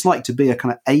what it's like to be a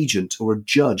kind of agent or a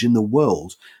judge in the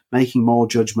world, making moral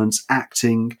judgments,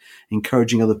 acting,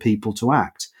 encouraging other people to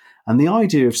act. And the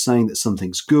idea of saying that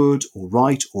something's good or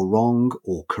right or wrong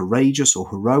or courageous or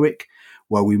heroic,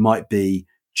 where we might be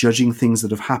judging things that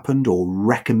have happened or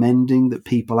recommending that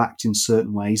people act in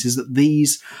certain ways, is that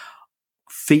these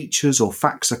features or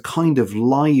facts are kind of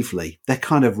lively. They're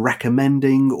kind of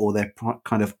recommending, or they're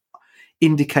kind of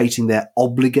indicating that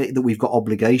we've got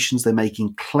obligations. They're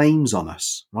making claims on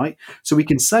us, right? So we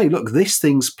can say, look, this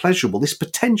thing's pleasurable. This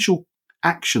potential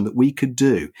action that we could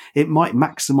do, it might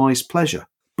maximize pleasure,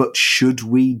 but should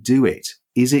we do it?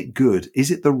 Is it good?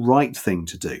 Is it the right thing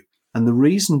to do? And the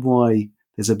reason why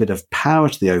there's a bit of power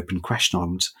to the open question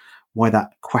argument, why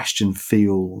that question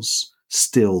feels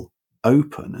still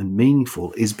open and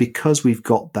meaningful, is because we've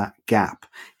got that gap.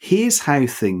 Here's how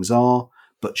things are,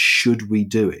 but should we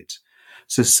do it?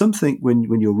 So something,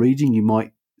 when you're reading, you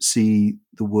might see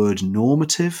the word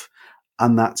normative,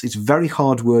 and it's a very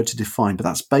hard word to define, but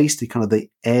that's basically kind of the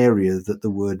area that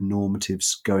the word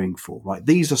normative's going for, right?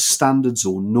 These are standards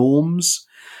or norms.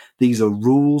 These are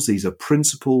rules. These are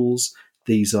principles.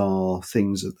 These are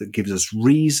things that gives us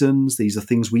reasons. These are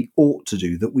things we ought to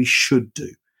do, that we should do.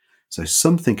 So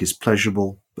something is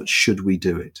pleasurable, but should we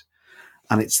do it?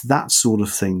 And it's that sort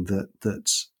of thing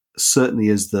that certainly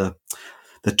as the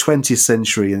 20th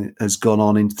century has gone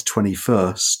on into the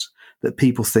 21st, that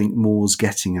people think more's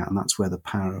getting at, and that's where the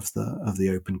power of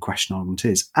the open question argument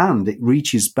is. And it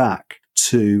reaches back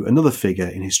to another figure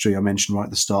in history I mentioned right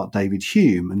at the start, David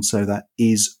Hume, and so that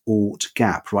is-ought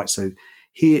gap, right? So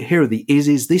here are the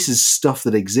ises. This is stuff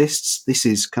that exists. This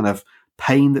is kind of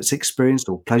pain that's experienced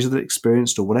or pleasure that's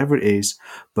experienced or whatever it is,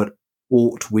 but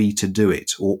ought we to do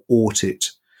it, or ought it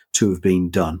to have been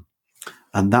done?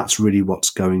 And that's really what's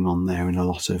going on there, in a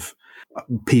lot of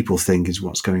people think is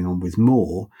what's going on with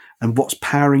Moore, and what's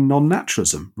powering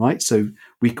non-naturalism, right? So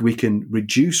we can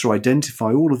reduce or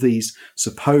identify all of these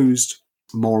supposed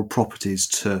moral properties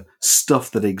to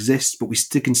stuff that exists, but we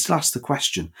can still ask the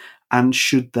question, and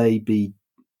should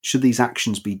these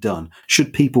actions be done?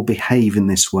 Should people behave in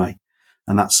this way?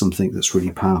 And that's something that's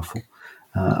really powerful,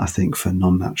 I think, for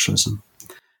non-naturalism.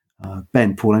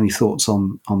 Ben, Paul, any thoughts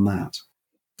on that?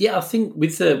 Yeah, I think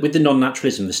with the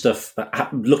non-naturalism, the stuff,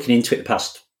 looking into it the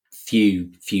past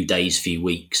few days, few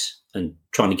weeks, and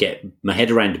trying to get my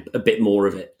head around a bit more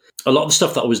of it, a lot of the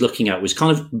stuff that I was looking at was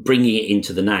kind of bringing it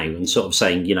into the now and sort of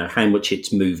saying, how much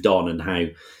it's moved on, and how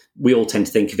we all tend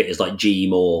to think of it as like G.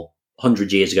 Moore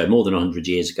 100 years ago, more than 100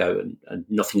 years ago, and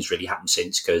nothing's really happened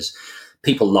since, because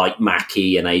people like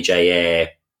Mackey and AJ Ayer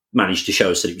managed to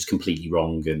show us that it was completely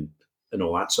wrong and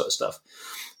all that sort of stuff.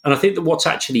 And I think that what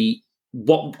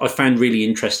I found really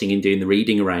interesting in doing the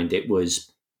reading around it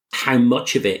was how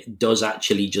much of it does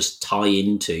actually just tie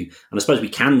into, and I suppose we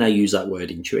can now use that word,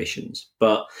 intuitions,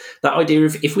 but that idea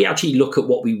of, if we actually look at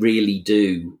what we really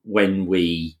do when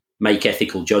we make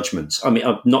ethical judgments, I mean,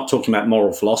 I'm not talking about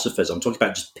moral philosophers, I'm talking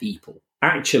about just people.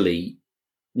 Actually,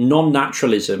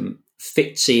 non-naturalism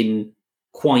fits in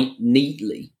quite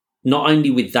neatly not only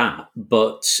with that,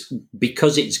 but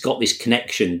because it's got this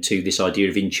connection to this idea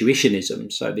of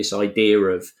intuitionism. So this idea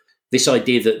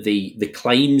that the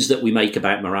claims that we make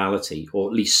about morality, or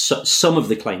at least some of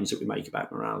the claims that we make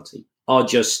about morality, are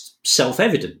just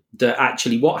self-evident. That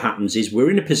actually what happens is we're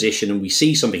in a position and we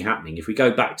see something happening. If we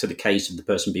go back to the case of the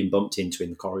person being bumped into in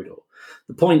the corridor,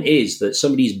 the point is that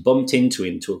somebody's bumped into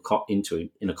in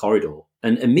a corridor,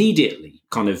 and immediately,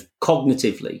 kind of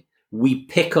cognitively, we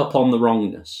pick up on the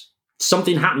wrongness.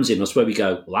 Something happens in us where we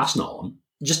go, well, that's not on,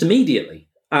 just immediately.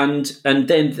 And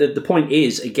then the point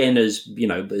is, again, as you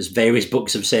know, as various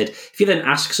books have said, if you then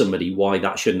ask somebody why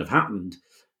that shouldn't have happened,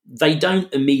 they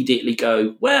don't immediately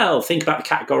go, well, think about the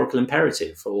categorical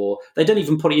imperative, or they don't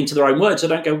even put it into their own words. They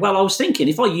don't go, well, I was thinking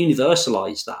if I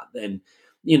universalize that, then,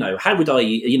 you know, how would I,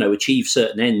 you know, achieve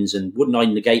certain ends, and wouldn't I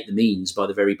negate the means by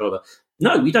the very blah, blah.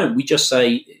 No, we don't. We just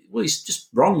say, well, it's just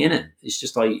wrong, isn't it? It's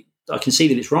just like, I can see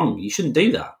that it's wrong. You shouldn't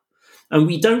do that. And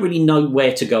we don't really know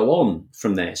where to go on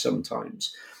from there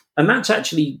sometimes. And that's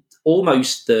actually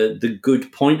almost the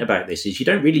good point about this, is you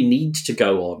don't really need to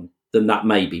go on than that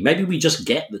maybe. Maybe we just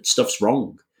get that stuff's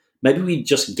wrong. Maybe we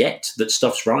just get that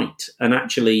stuff's right. And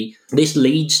actually, this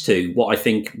leads to what I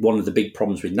think one of the big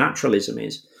problems with naturalism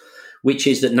is, which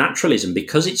is that naturalism,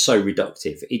 because it's so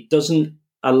reductive, it doesn't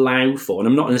allow for, and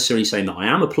I'm not necessarily saying that I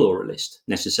am a pluralist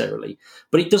necessarily,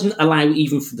 but it doesn't allow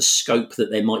even for the scope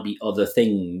that there might be other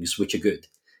things which are good.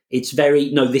 It's very,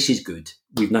 no, this is good.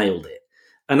 We've nailed it.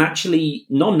 And actually,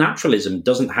 non-naturalism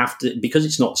doesn't have to, because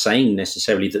it's not saying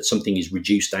necessarily that something is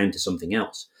reduced down to something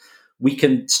else. We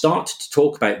can start to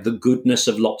talk about the goodness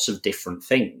of lots of different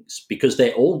things, because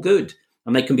they're all good,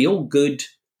 and they can be all good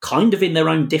kind of in their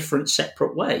own different,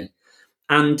 separate way.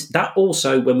 And that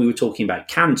also, when we were talking about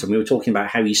Kant, and we were talking about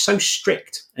how he's so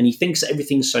strict and he thinks that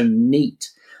everything's so neat,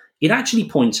 it actually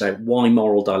points out why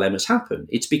moral dilemmas happen.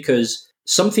 It's because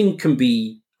something can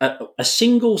be, a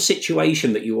single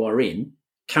situation that you are in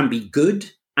can be good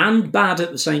and bad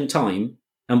at the same time.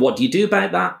 And what do you do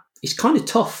about that? It's kind of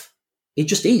tough. It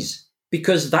just is.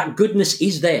 Because that goodness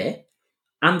is there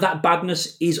and that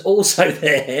badness is also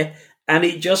there, and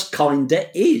it just kind of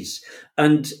is.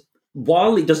 And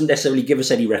while it doesn't necessarily give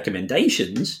us any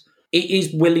recommendations, it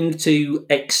is willing to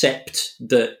accept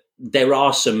that there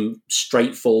are some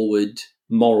straightforward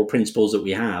moral principles that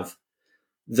we have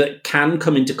that can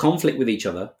come into conflict with each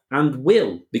other, and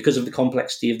will, because of the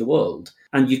complexity of the world.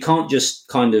 And you can't just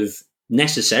kind of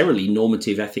necessarily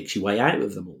normative ethics your way out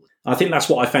of them all. I think that's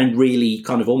what I found really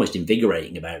kind of almost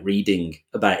invigorating about reading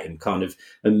about him, kind of,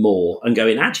 and more, and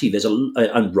going, actually, there's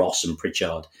and Ross and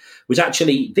Pritchard, was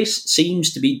actually, this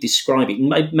seems to be describing,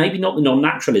 maybe not the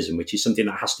non-naturalism, which is something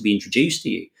that has to be introduced to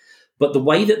you, but the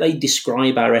way that they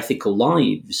describe our ethical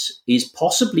lives is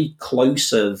possibly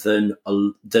closer than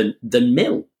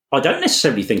Mill. I don't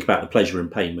necessarily think about the pleasure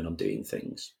and pain when I'm doing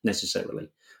things, necessarily.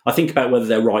 I think about whether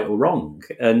they're right or wrong,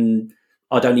 and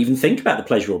I don't even think about the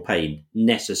pleasure or pain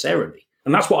necessarily.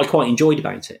 And that's what I quite enjoyed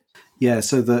about it. Yeah,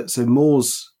 so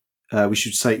Moore's, we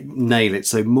should say, nail it.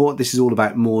 So Moore, this is all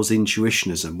about Moore's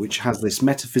intuitionism, which has this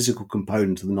metaphysical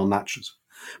component to the non-naturalism.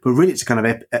 But really it's a kind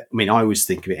of, I always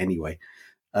think of it anyway,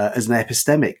 as an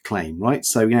epistemic claim, right?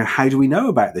 So, you know, how do we know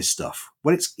about this stuff?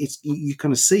 Well, it's you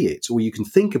kind of see it, or you can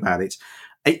think about it.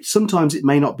 Sometimes it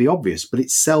may not be obvious, but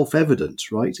it's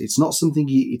self-evident, right? It's not something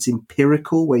it's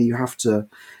empirical, where you have to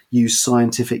use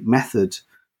scientific method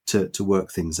to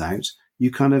work things out.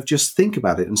 You kind of just think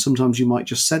about it, and sometimes you might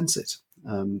just sense it,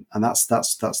 and that's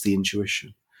the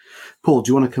intuition. Paul,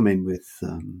 do you want to come in with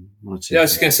one or two? Yeah, I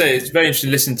was just going to say, it's very interesting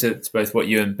to listen to both what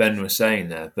you and Ben were saying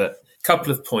there, but a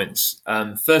couple of points.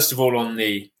 First of all, on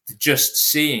the just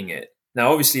seeing it.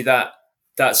 Now, obviously,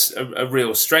 that's a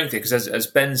real strength here, because as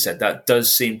Ben said, that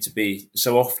does seem to be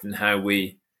so often how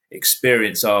we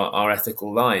experience our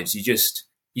ethical lives. You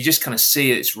just kind of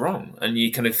see it's wrong, and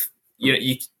you kind of,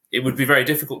 it would be very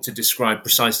difficult to describe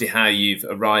precisely how you've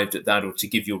arrived at that, or to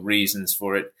give your reasons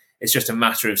for it. It's just a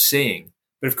matter of seeing.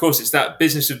 But of course, it's that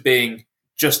business of being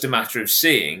just a matter of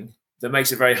seeing that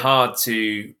makes it very hard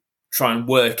to try and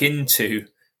work into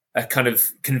a kind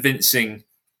of convincing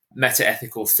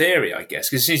meta-ethical theory, I guess,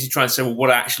 because as soon as you try and say, well,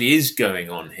 what actually is going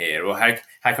on here, or how can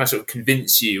I sort of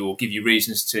convince you or give you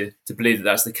reasons to believe that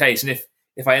that's the case? And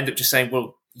if I end up just saying,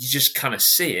 well, you just kind of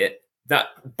see it,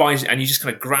 and you just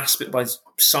kind of grasp it by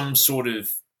some sort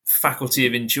of faculty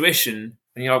of intuition,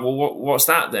 and you're like, well, what's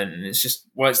that then? And it's just,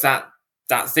 well, it's that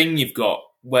thing you've got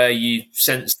where you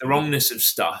sense the wrongness of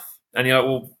stuff, and you're like,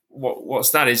 well,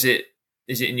 what's that? Is it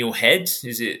in your head?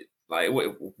 Is it like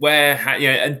where? How,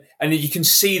 and you can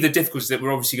see the difficulties that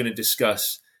we're obviously going to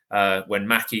discuss when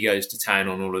Mackie goes to town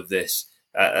on all of this,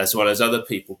 as well as other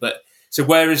people. But So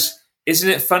whereas, isn't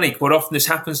it funny, quite often this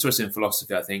happens to us in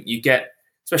philosophy, I think, you get,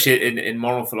 especially in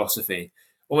moral philosophy,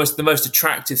 almost the most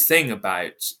attractive thing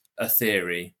about a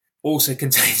theory also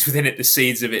contains within it the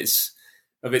seeds of its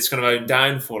kind of own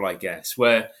downfall, I guess,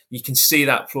 where you can see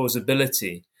that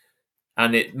plausibility,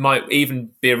 and it might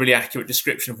even be a really accurate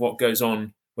description of what goes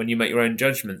on when you make your own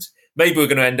judgments. Maybe we're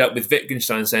going to end up with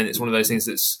Wittgenstein saying it's one of those things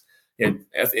that's,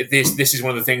 this is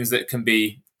one of the things that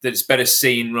it's better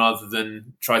seen rather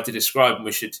than tried to describe, and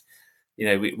we should,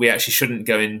 we actually shouldn't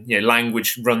go in,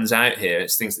 language runs out here.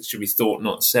 It's things that should be thought,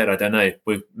 not said. I don't know.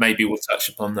 Maybe we'll touch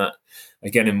upon that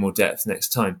again in more depth next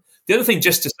time. The other thing,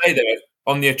 just to say though,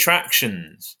 on the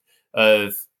attractions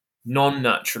of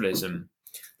non-naturalism,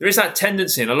 there is that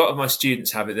tendency, and a lot of my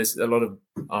students have it. There's a lot of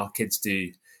our kids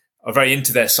are very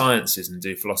into their sciences and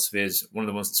do philosophy as one of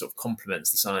the ones that sort of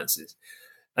complements the sciences.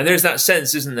 And there's that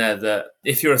sense, isn't there, that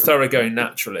if you're a thoroughgoing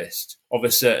naturalist of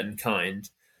a certain kind,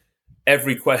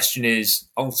 every question is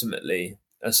ultimately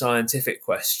a scientific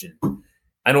question.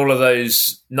 And all of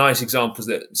those nice examples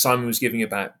that Simon was giving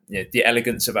about the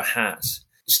elegance of a hat,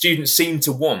 students seem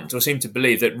to want or seem to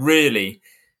believe that really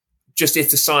just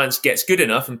if the science gets good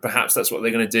enough, and perhaps that's what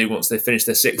they're going to do once they finish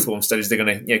their sixth form studies, they're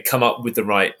going to come up with the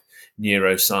right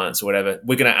neuroscience or whatever.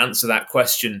 We're going to answer that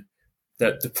question,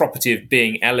 that the property of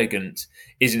being elegant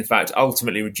is in fact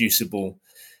ultimately reducible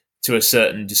to a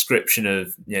certain description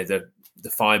of the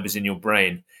fibers in your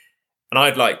brain. And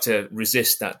I'd like to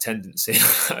resist that tendency.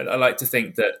 I like to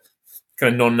think that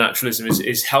kind of non-naturalism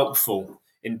is helpful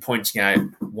in pointing out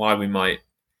why we might,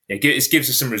 it gives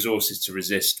us some resources to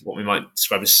resist what we might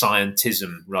describe as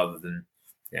scientism rather than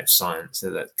science.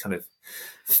 So that kind of...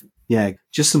 Yeah,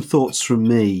 just some thoughts from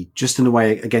me, just in a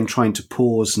way, again, trying to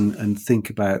pause and think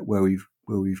about where we've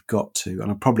got to.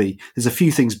 And there's a few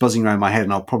things buzzing around my head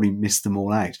and I'll probably miss them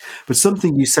all out. But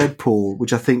something you said, Paul,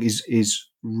 which I think is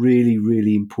really,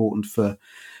 really important for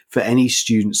any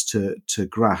students to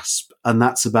grasp. And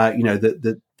that's about,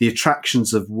 the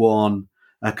attractions of one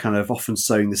are kind of often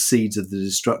sowing the seeds of the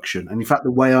destruction. And in fact, the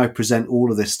way I present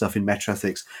all of this stuff in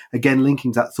Metaethics, again,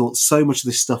 linking to that thought, so much of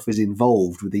this stuff is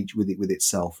involved with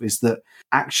itself, is that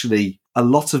actually a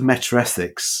lot of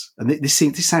Metaethics, and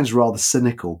this sounds rather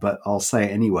cynical, but I'll say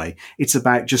it anyway, it's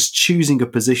about just choosing a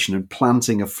position and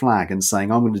planting a flag and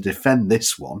saying, I'm going to defend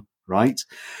this one, right?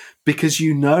 Because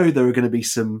there are going to be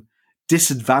some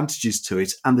disadvantages to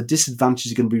it, and the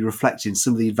disadvantages are going to be reflected in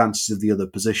some of the advantages of the other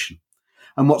position.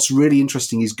 And what's really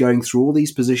interesting is going through all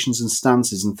these positions and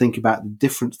stances and think about the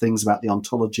different things about the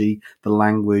ontology, the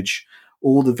language,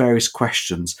 all the various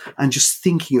questions, and just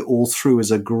thinking it all through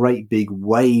as a great big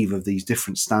wave of these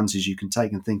different stances you can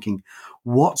take and thinking,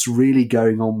 what's really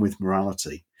going on with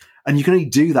morality? And you can only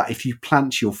do that if you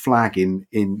plant your flag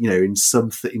in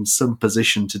some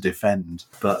position to defend.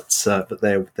 But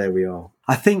there we are.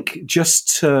 I think just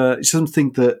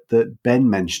something that Ben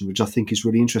mentioned, which I think is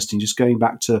really interesting, just going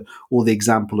back to all the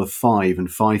example of 5 and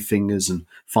 5 fingers and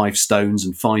 5 stones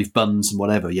and 5 buns and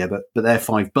whatever. Yeah, but they're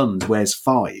 5 buns. Where's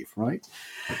 5, right?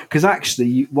 Because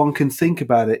actually one can think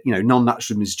about it,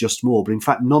 non-naturalism is just more, but in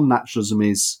fact non-naturalism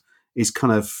is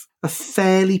kind of a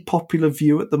fairly popular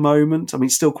view at the moment. I mean,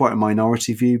 it's still quite a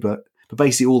minority view, but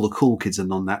basically all the cool kids are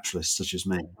non-naturalists, such as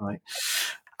me, right?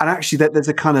 And actually there's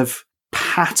a kind of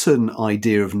pattern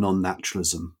idea of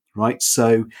non-naturalism, right?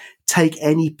 So take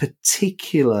any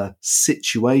particular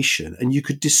situation and you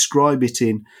could describe it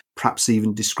in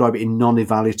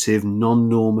non-evaluative,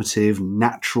 non-normative,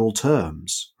 natural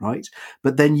terms, right?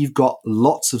 But then you've got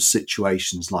lots of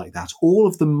situations like that. All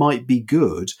of them might be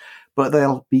good, but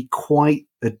they'll be quite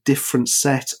a different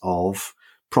set of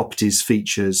properties,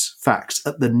 features, facts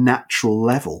at the natural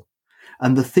level.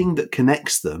 And the thing that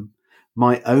connects them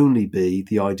might only be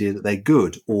the idea that they're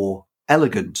good or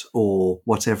elegant or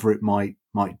whatever it might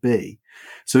be.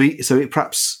 So it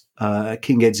perhaps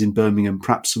King Ed's in Birmingham,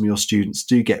 perhaps some of your students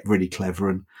do get really clever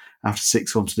and after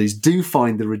 6 form studies do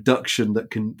find the reduction that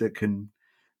can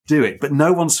do it, but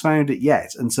no one's found it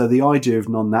yet. And so the idea of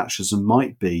non-naturalism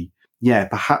might be,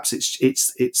 perhaps it's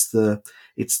the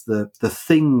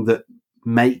thing that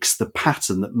makes the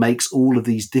pattern that makes all of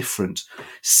these different,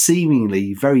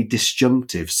 seemingly very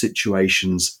disjunctive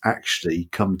situations actually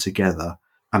come together.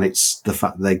 And it's the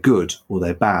fact that they're good or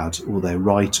they're bad or they're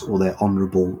right or they're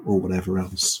honourable or whatever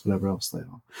else they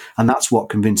are. And that's what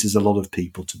convinces a lot of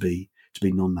people to be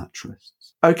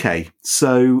non-naturalists. Okay,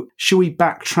 so shall we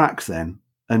backtrack then?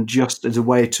 And just as a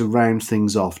way to round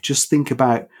things off, just think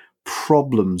about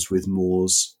problems with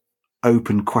Moore's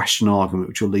open question argument,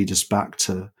 which will lead us back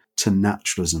to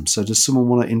naturalism. So does someone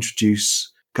want to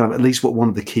introduce kind of at least what one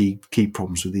of the key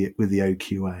problems with the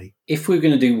OQA. If we're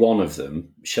going to do one of them,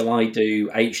 shall I do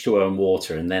H2O and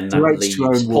water, and then that H2O leaves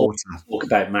and Paul water. to talk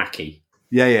about Mackie?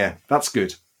 Yeah, that's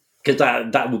good. Because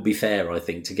that would be fair, I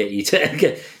think, to get you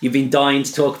to. You've been dying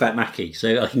to talk about Mackie,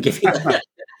 so I can give you.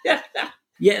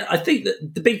 Yeah, I think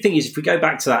that the big thing is if we go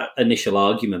back to that initial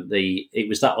argument, it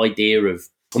was that idea of,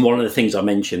 and one of the things I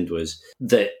mentioned was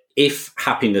that if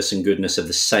happiness and goodness are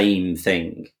the same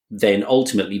thing, then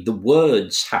ultimately the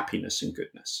words happiness and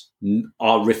goodness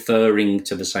are referring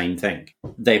to the same thing.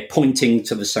 They're pointing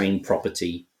to the same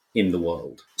property in the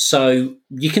world. So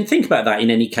you can think about that in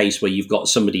any case where you've got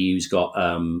somebody who's got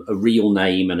a real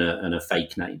name and a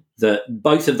fake name, that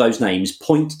both of those names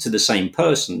point to the same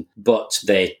person, but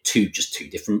they're just two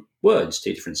different words,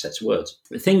 two different sets of words.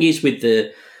 The thing is with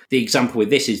the example with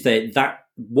this is that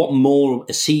what Moore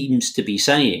seems to be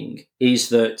saying is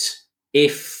that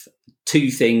if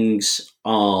two things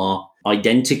are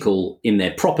identical in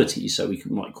their properties, so we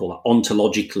might call that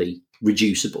ontologically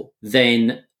reducible,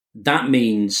 then that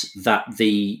means that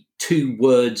the two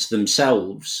words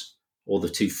themselves or the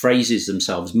two phrases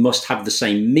themselves must have the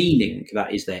same meaning.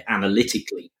 That is, they're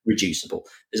analytically reducible.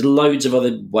 There's loads of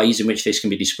other ways in which this can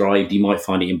be described. You might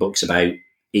find it in books about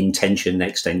intension,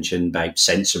 extension, about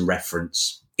sense and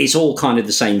reference. It's all kind of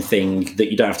the same thing that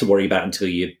you don't have to worry about until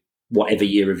you whatever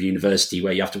year of university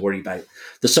where you have to worry about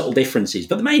the subtle differences.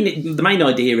 But the main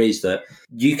idea is that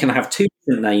you can have two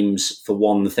different names for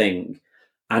one thing.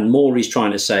 And Moore is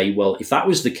trying to say, well, if that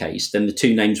was the case, then the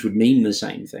two names would mean the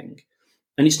same thing.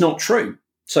 And it's not true.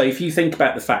 So if you think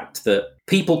about the fact that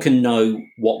people can know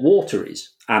what water is,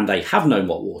 and they have known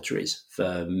what water is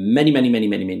for many, many, many,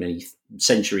 many, many, many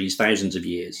centuries, thousands of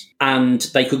years, and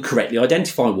they could correctly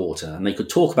identify water, and they could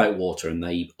talk about water, and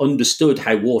they understood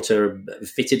how water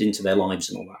fitted into their lives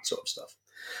and all that sort of stuff.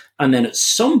 And then at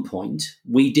some point,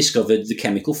 we discovered the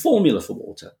chemical formula for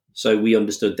water. So we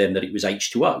understood then that it was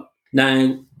H2O.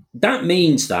 Now, that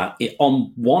means that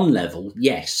on one level,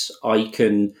 yes, I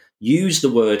can use the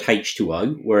word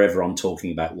H2O wherever I'm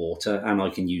talking about water, and I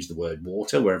can use the word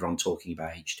water wherever I'm talking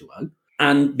about H2O.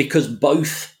 And because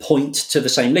both point to the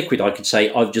same liquid, I could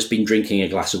say I've just been drinking a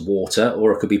glass of water,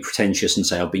 or I could be pretentious and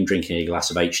say I've been drinking a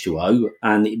glass of H2O,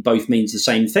 and it both means the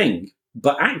same thing.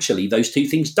 But actually, those two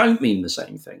things don't mean the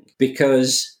same thing,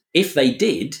 because if they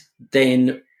did,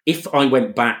 then if I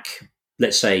went back,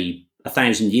 let's say,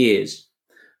 1,000 years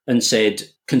and said,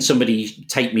 can somebody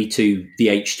take me to the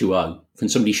H2O? Can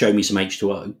somebody show me some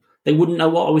H2O? They wouldn't know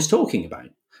what I was talking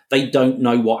about. They don't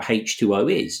know what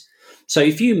H2O is. So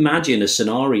if you imagine a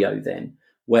scenario then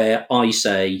where I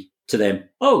say to them,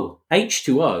 oh,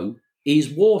 H2O is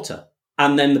water.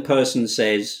 And then the person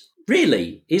says,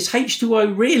 really? Is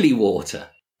H2O really water?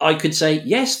 I could say,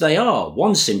 yes, they are.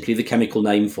 One's simply the chemical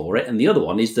name for it, and the other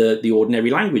one is the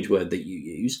ordinary language word that you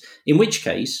use, in which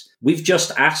case we've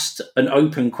just asked an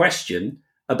open question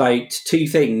about two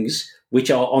things which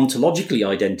are ontologically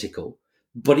identical,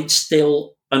 but it's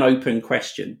still an open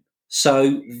question.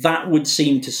 So that would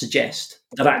seem to suggest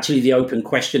that actually the open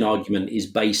question argument is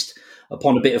based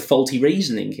upon a bit of faulty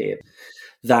reasoning here,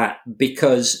 that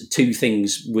because two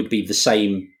things would be the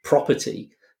same property,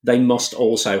 they must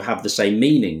also have the same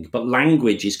meaning. But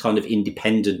language is kind of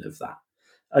independent of that.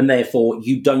 And therefore,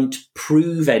 you don't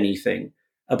prove anything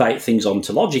about things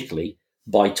ontologically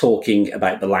by talking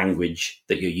about the language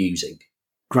that you're using.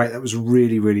 Great. That was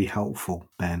really, really helpful,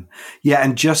 Ben. Yeah,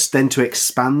 and just then to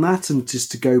expand that and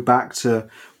just to go back to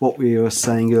what we were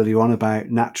saying earlier on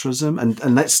about naturalism,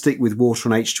 and let's stick with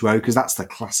water and H2O because that's the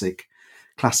classic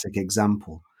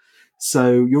example.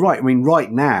 So you're right. I mean,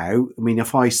 right now,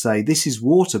 if I say this is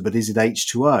water, but is it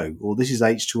H2O? Or this is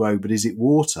H2O, but is it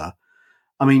water?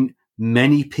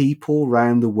 Many people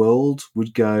around the world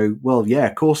would go, well, yeah,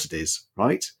 of course it is,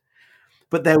 right?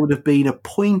 But there would have been a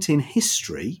point in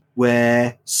history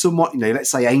where somewhat, let's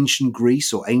say ancient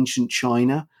Greece or ancient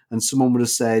China, and someone would have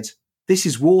said, this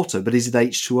is water, but is it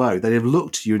H2O? They'd have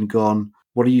looked at you and gone,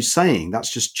 what are you saying?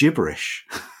 That's just gibberish,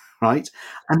 right?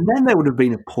 And then there would have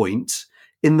been a point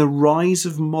in the rise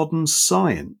of modern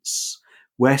science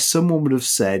where someone would have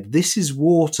said, this is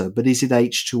water, but is it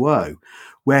H2O?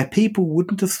 Where people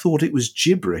wouldn't have thought it was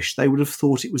gibberish. They would have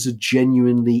thought it was a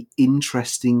genuinely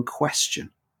interesting question.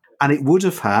 And it would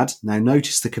have had, now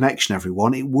notice the connection,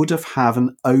 everyone, it would have had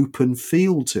an open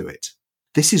field to it.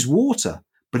 This is water,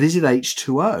 but is it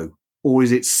H2O? Or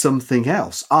is it something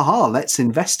else? Aha, let's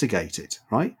investigate it,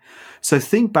 right? So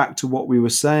think back to what we were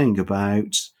saying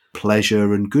about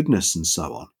pleasure and goodness and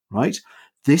so on, right?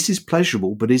 This is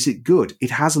pleasurable, but is it good?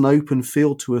 It has an open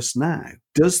field to us now.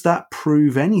 Does that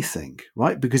prove anything,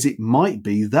 right? Because it might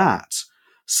be that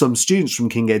some students from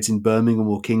King Ed's in Birmingham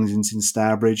or King's Inns in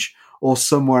Stourbridge or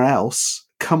somewhere else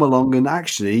come along and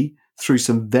actually, through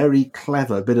some very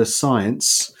clever bit of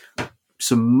science,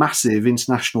 some massive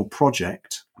international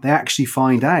project, they actually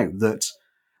find out that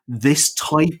this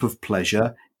type of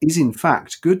pleasure is in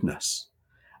fact goodness.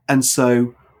 And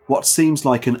so what seems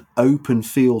like an open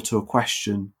field to a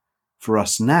question for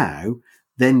us now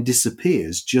then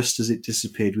disappears, just as it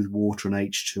disappeared with water and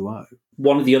H2O.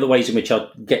 One of the other ways in which I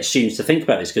get students to think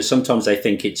about this, because sometimes they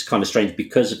think it's kind of strange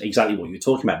because of exactly what you're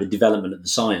talking about, the development of the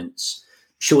science.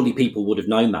 Surely people would have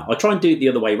known that. I try and do it the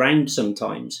other way around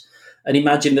sometimes. And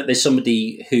imagine that there's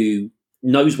somebody who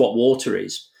knows what water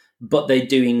is, but they're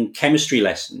doing chemistry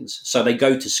lessons. So they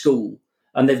go to school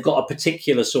and they've got a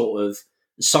particular sort of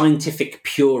scientific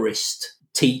purist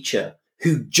teacher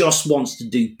who just wants to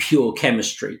do pure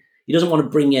chemistry. He doesn't want to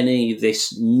bring any of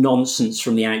this nonsense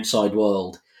from the outside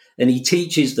world. And he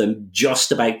teaches them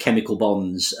just about chemical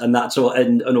bonds and that sort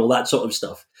and all that sort of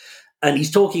stuff. And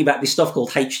he's talking about this stuff called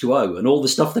H2O and all the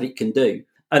stuff that it can do.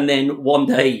 And then one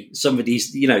day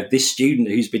somebody's, this student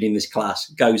who's been in this class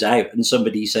goes out and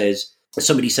somebody says,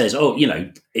 oh,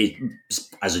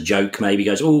 as a joke, maybe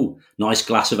goes, oh, nice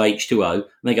glass of H2O. And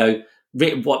they go,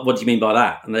 what do you mean by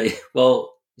that? And they,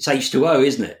 well, it's H2O,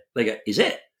 isn't it? They go, is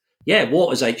it? Yeah,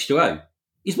 water's H2O.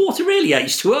 Is water really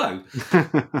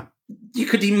H2O? You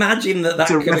could imagine that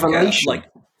it's a revelation.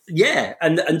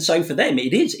 And so for them,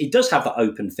 it does have that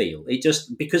open feel. It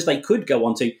just, because they could go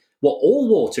on to, all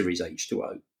water is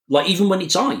H2O. Like, even when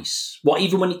it's ice,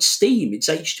 even when it's steam, it's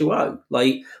H2O.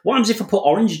 Like, what happens if I put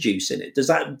orange juice in it?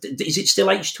 is it still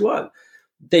H2O?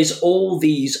 There's all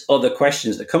these other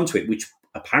questions that come to it, which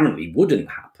apparently wouldn't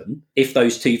happen if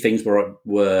those two things were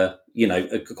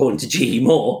according to G.E.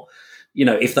 Moore,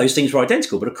 if those things were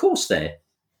identical. But of course they're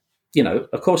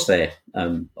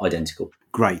identical.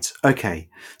 Great. Okay.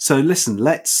 So listen,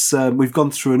 let's, we've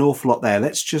gone through an awful lot there.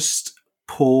 Let's just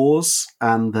pause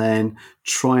and then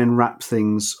try and wrap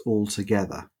things all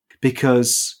together.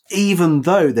 Because even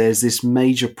though there's this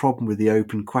major problem with the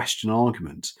open question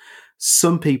argument,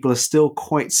 some people are still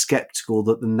quite sceptical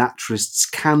that the naturalists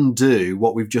can do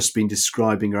what we've just been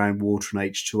describing around water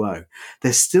and H2O.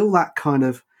 There's still that kind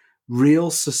of real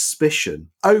suspicion.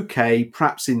 Okay,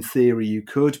 perhaps in theory you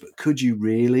could, but could you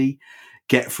really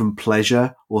get from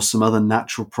pleasure or some other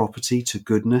natural property to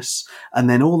goodness? And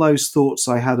then all those thoughts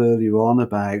I had earlier on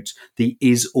about the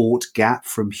is-ought gap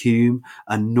from Hume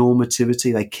and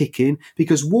normativity, they kick in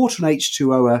because water and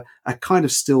H2O are kind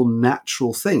of still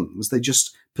natural things. They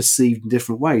just perceived in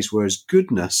different ways, whereas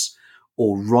goodness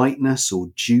or rightness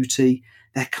or duty,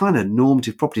 they're kind of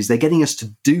normative properties. They're getting us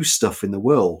to do stuff in the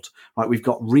world, right? We've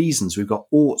got reasons, we've got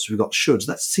oughts, we've got shoulds.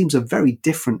 That seems a very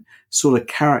different sort of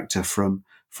character from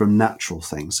natural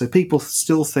things. So people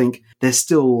still think there's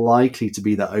still likely to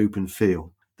be that open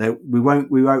field. We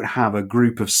won't have a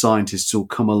group of scientists who'll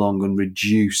come along and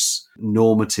reduce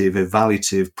normative,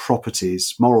 evaluative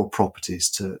properties, moral properties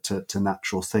to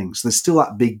natural things. There's still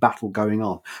that big battle going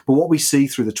on. But what we see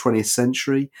through the 20th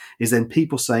century is then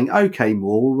people saying, okay,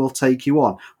 Moore, we'll take you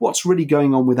on. What's really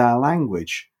going on with our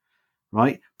language,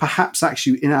 right? Perhaps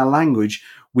actually in our language,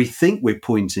 we think we're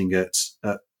pointing at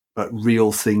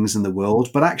real things in the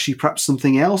world, but actually perhaps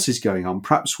something else is going on.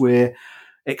 Perhaps we're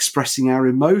expressing our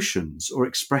emotions or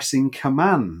expressing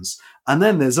commands. And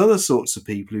then there's other sorts of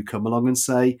people who come along and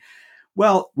say,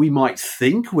 well, we might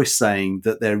think we're saying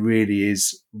that there really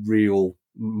is real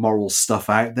moral stuff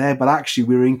out there, but actually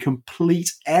we're in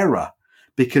complete error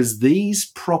because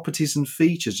these properties and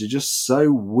features are just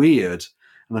so weird.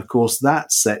 And of course,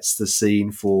 that sets the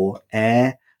scene for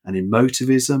air and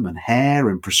emotivism and hair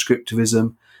and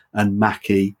prescriptivism and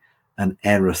Mackey and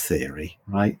error theory,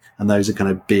 right? And those are kind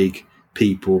of big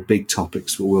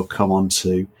topics that we'll come on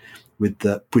to with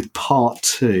part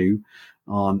 2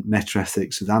 on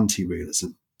metaethics with anti-realism.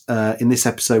 In this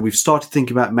episode, we've started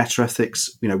thinking about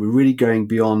metaethics. We're really going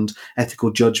beyond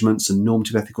ethical judgments and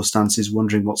normative ethical stances,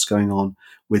 wondering what's going on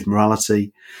with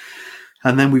morality.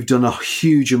 And then we've done a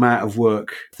huge amount of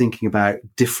work thinking about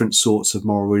different sorts of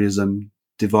moral realism,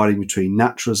 dividing between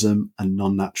naturalism and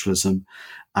non-naturalism,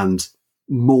 and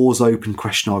Moore's open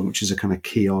question argument, which is a kind of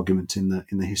key argument in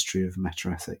the history of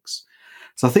metaethics.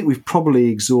 So I think we've probably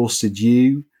exhausted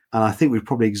you, and I think we've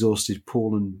probably exhausted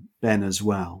Paul and Ben as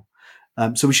well.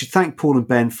 So we should thank Paul and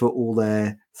Ben for all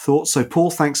their thoughts. So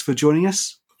Paul, thanks for joining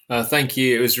us. Thank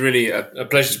you. It was really a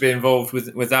pleasure to be involved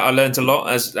with that. I learned a lot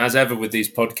as ever with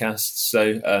these podcasts.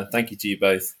 So thank you to you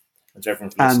both and to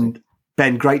everyone for listening. And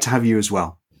Ben, great to have you as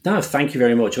well. No, thank you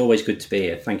very much. Always good to be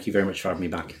here. Thank you very much for having me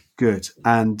back. Good.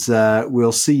 And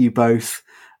we'll see you both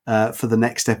for the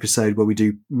next episode where we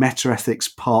do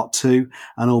Metaethics Part 2.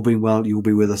 And all being well, you'll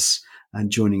be with us and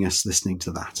joining us listening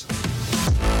to that.